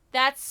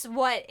 that's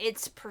what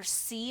it's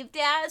perceived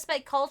as by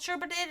culture,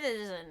 but it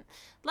isn't.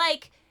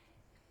 Like,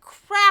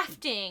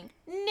 crafting,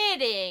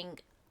 knitting,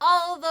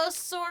 all those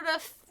sort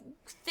of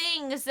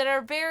things that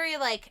are very,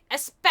 like,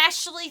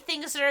 especially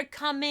things that are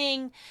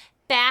coming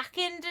back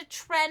into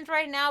trend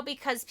right now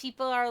because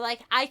people are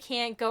like, I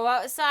can't go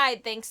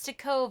outside thanks to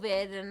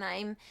COVID and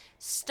I'm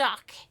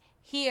stuck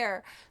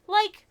here.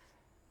 Like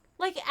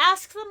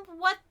ask them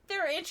what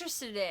they're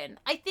interested in.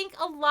 I think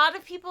a lot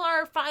of people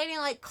are finding,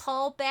 like,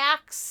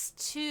 callbacks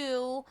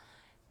to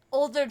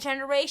older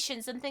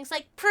generations and things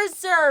like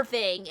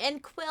preserving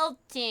and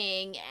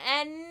quilting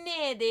and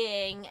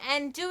knitting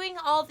and doing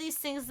all these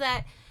things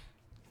that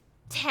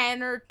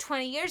 10 or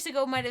 20 years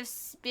ago might have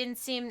been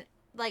seen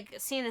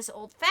as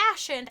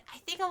old-fashioned. I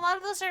think a lot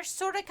of those are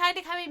sort of kind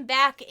of coming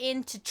back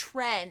into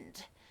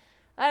trend.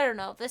 I don't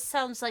know. This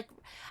sounds like...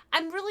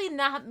 I'm really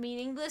not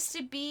meaning this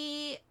to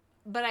be...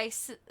 But I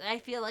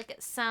feel like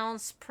it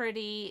sounds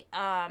pretty...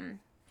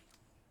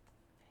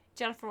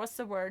 Jennifer, what's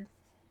the word?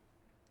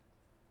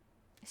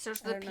 It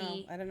starts with a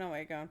P. I don't know what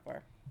you're going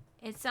for.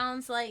 It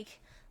sounds like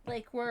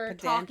we're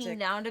Pedantic, talking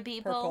down to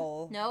people.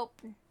 purple.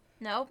 Nope,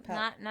 none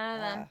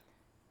of them.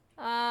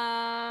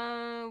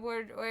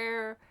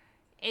 Where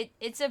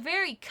it's a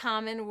very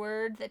common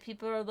word that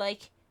people are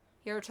like,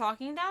 you're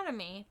talking down to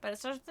me, but it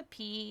starts with the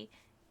P.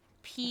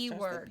 P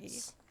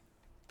words.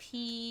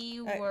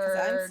 P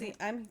word.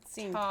 I'm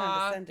seeing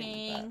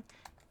condescending. Talking.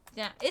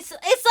 Yeah, it's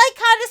like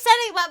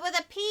condescending, but with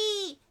a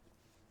P.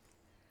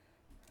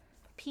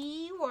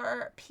 P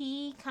word.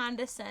 P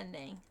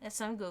condescending. That's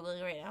what I'm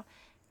googling right now.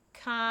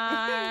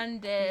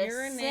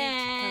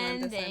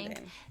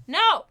 Condescending.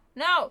 No.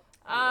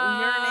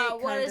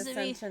 What does it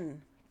mean?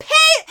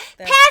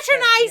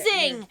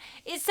 Patronizing.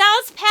 It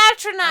sounds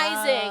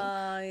patronizing.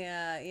 Oh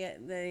yeah.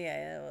 It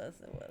was.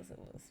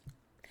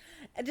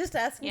 Just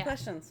asking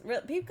questions.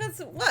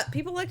 Because what?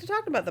 People like to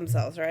talk about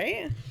themselves,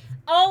 right?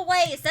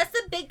 Always. That's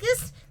the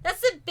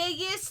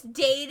biggest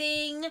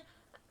dating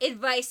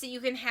advice that you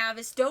can have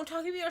is don't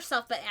talk about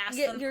yourself, but ask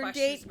them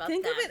questions about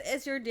think them. of it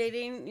as you're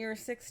dating your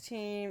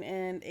 16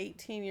 and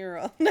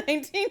 18-year-old,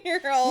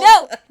 19-year-old.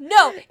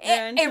 No.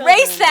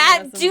 Erase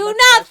that. Do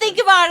not think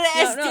about it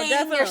as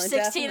dating your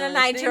 16 and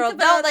 19-year-old.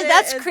 No, like,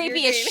 that's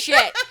creepy as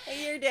shit.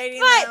 You're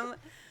dating But them.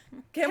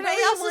 Kimberly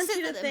also wants say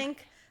you to that-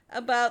 think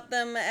about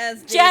them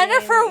as dating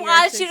Jennifer your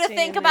wants you to 16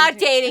 think and about 19.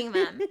 dating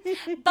them.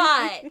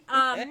 But,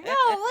 no,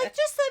 like,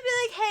 just to be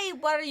like, hey,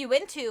 what are you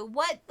into?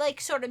 What, like,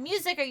 sort of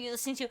music are you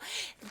listening to?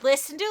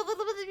 Listen to a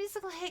little bit of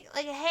music.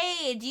 Like,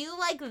 hey, do you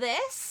like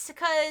this?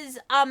 Because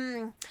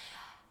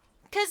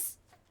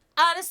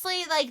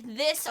honestly, like,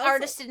 this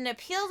artist didn't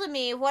appeal to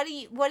me. What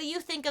do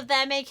you think of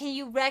them? And can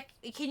you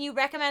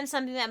recommend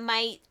something that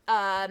might,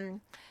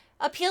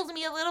 appeal to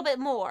me a little bit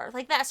more,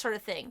 like that sort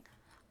of thing.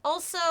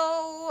 Also,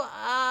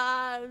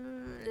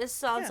 this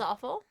sounds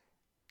awful.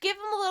 Give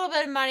them a little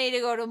bit of money to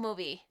go to a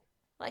movie.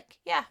 Like,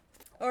 yeah.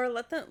 Or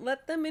let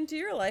them into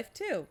your life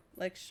too.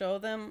 Like, show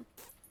them.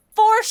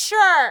 For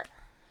sure.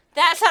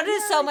 That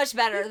sounded so much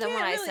better than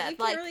what I said. You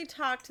can't really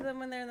talk to them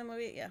when they're in the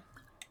movie. Yeah.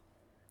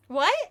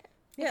 What?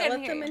 Yeah,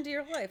 let them into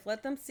your life.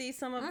 Let them see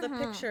some of the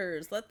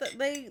pictures.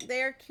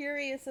 They are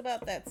curious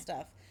about that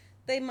stuff.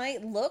 They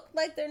might look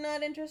like they're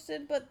not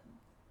interested, but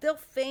they'll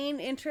feign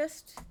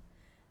interest,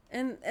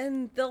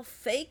 and they'll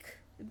fake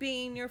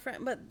being your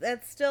friend. But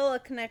that's still a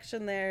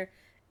connection there,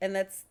 and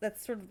that's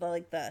sort of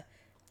like the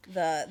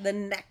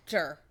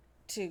nectar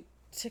to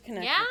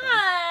connect.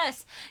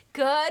 Yes,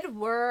 good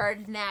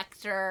word,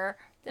 nectar.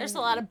 There's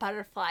a lot of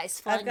butterflies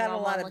flying I've got a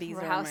lot of looking bees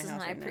for around houses, my house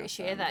and I right now,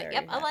 appreciate so I'm that. very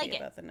Yep, I like happy it.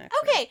 about the nectar.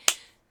 Okay,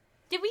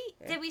 did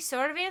we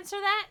sort of answer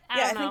that?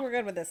 I think we're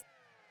good with this.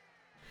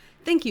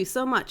 Thank you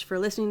so much for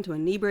listening to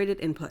Inebriated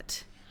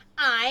Input.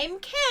 I'm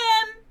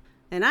Kim.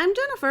 And I'm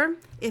Jennifer.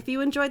 If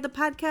you enjoyed the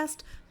podcast,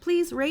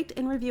 please rate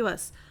and review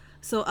us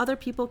so other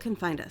people can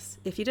find us.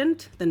 If you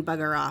didn't, then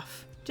bugger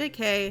off.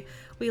 JK,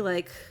 we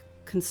like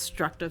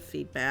constructive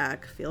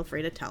feedback. Feel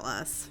free to tell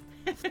us.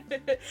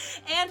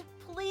 And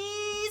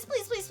please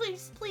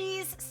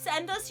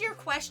send us your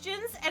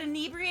questions at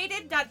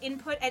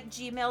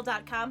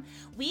inebriated.input@gmail.com.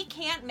 We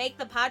can't make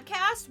the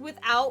podcast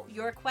without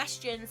your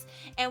questions,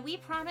 and we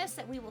promise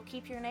that we will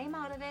keep your name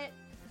out of it.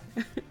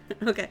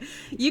 Okay.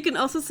 You can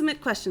also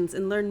submit questions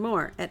and learn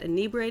more at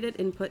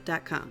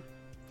inebriatedinput.com.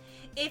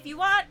 If you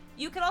want,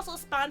 you can also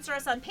sponsor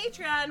us on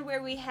Patreon,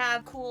 where we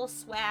have cool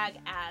swag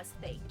as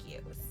thank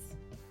yous.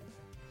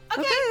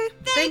 Okay,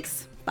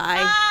 thanks.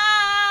 Bye.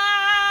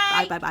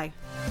 Bye. Bye.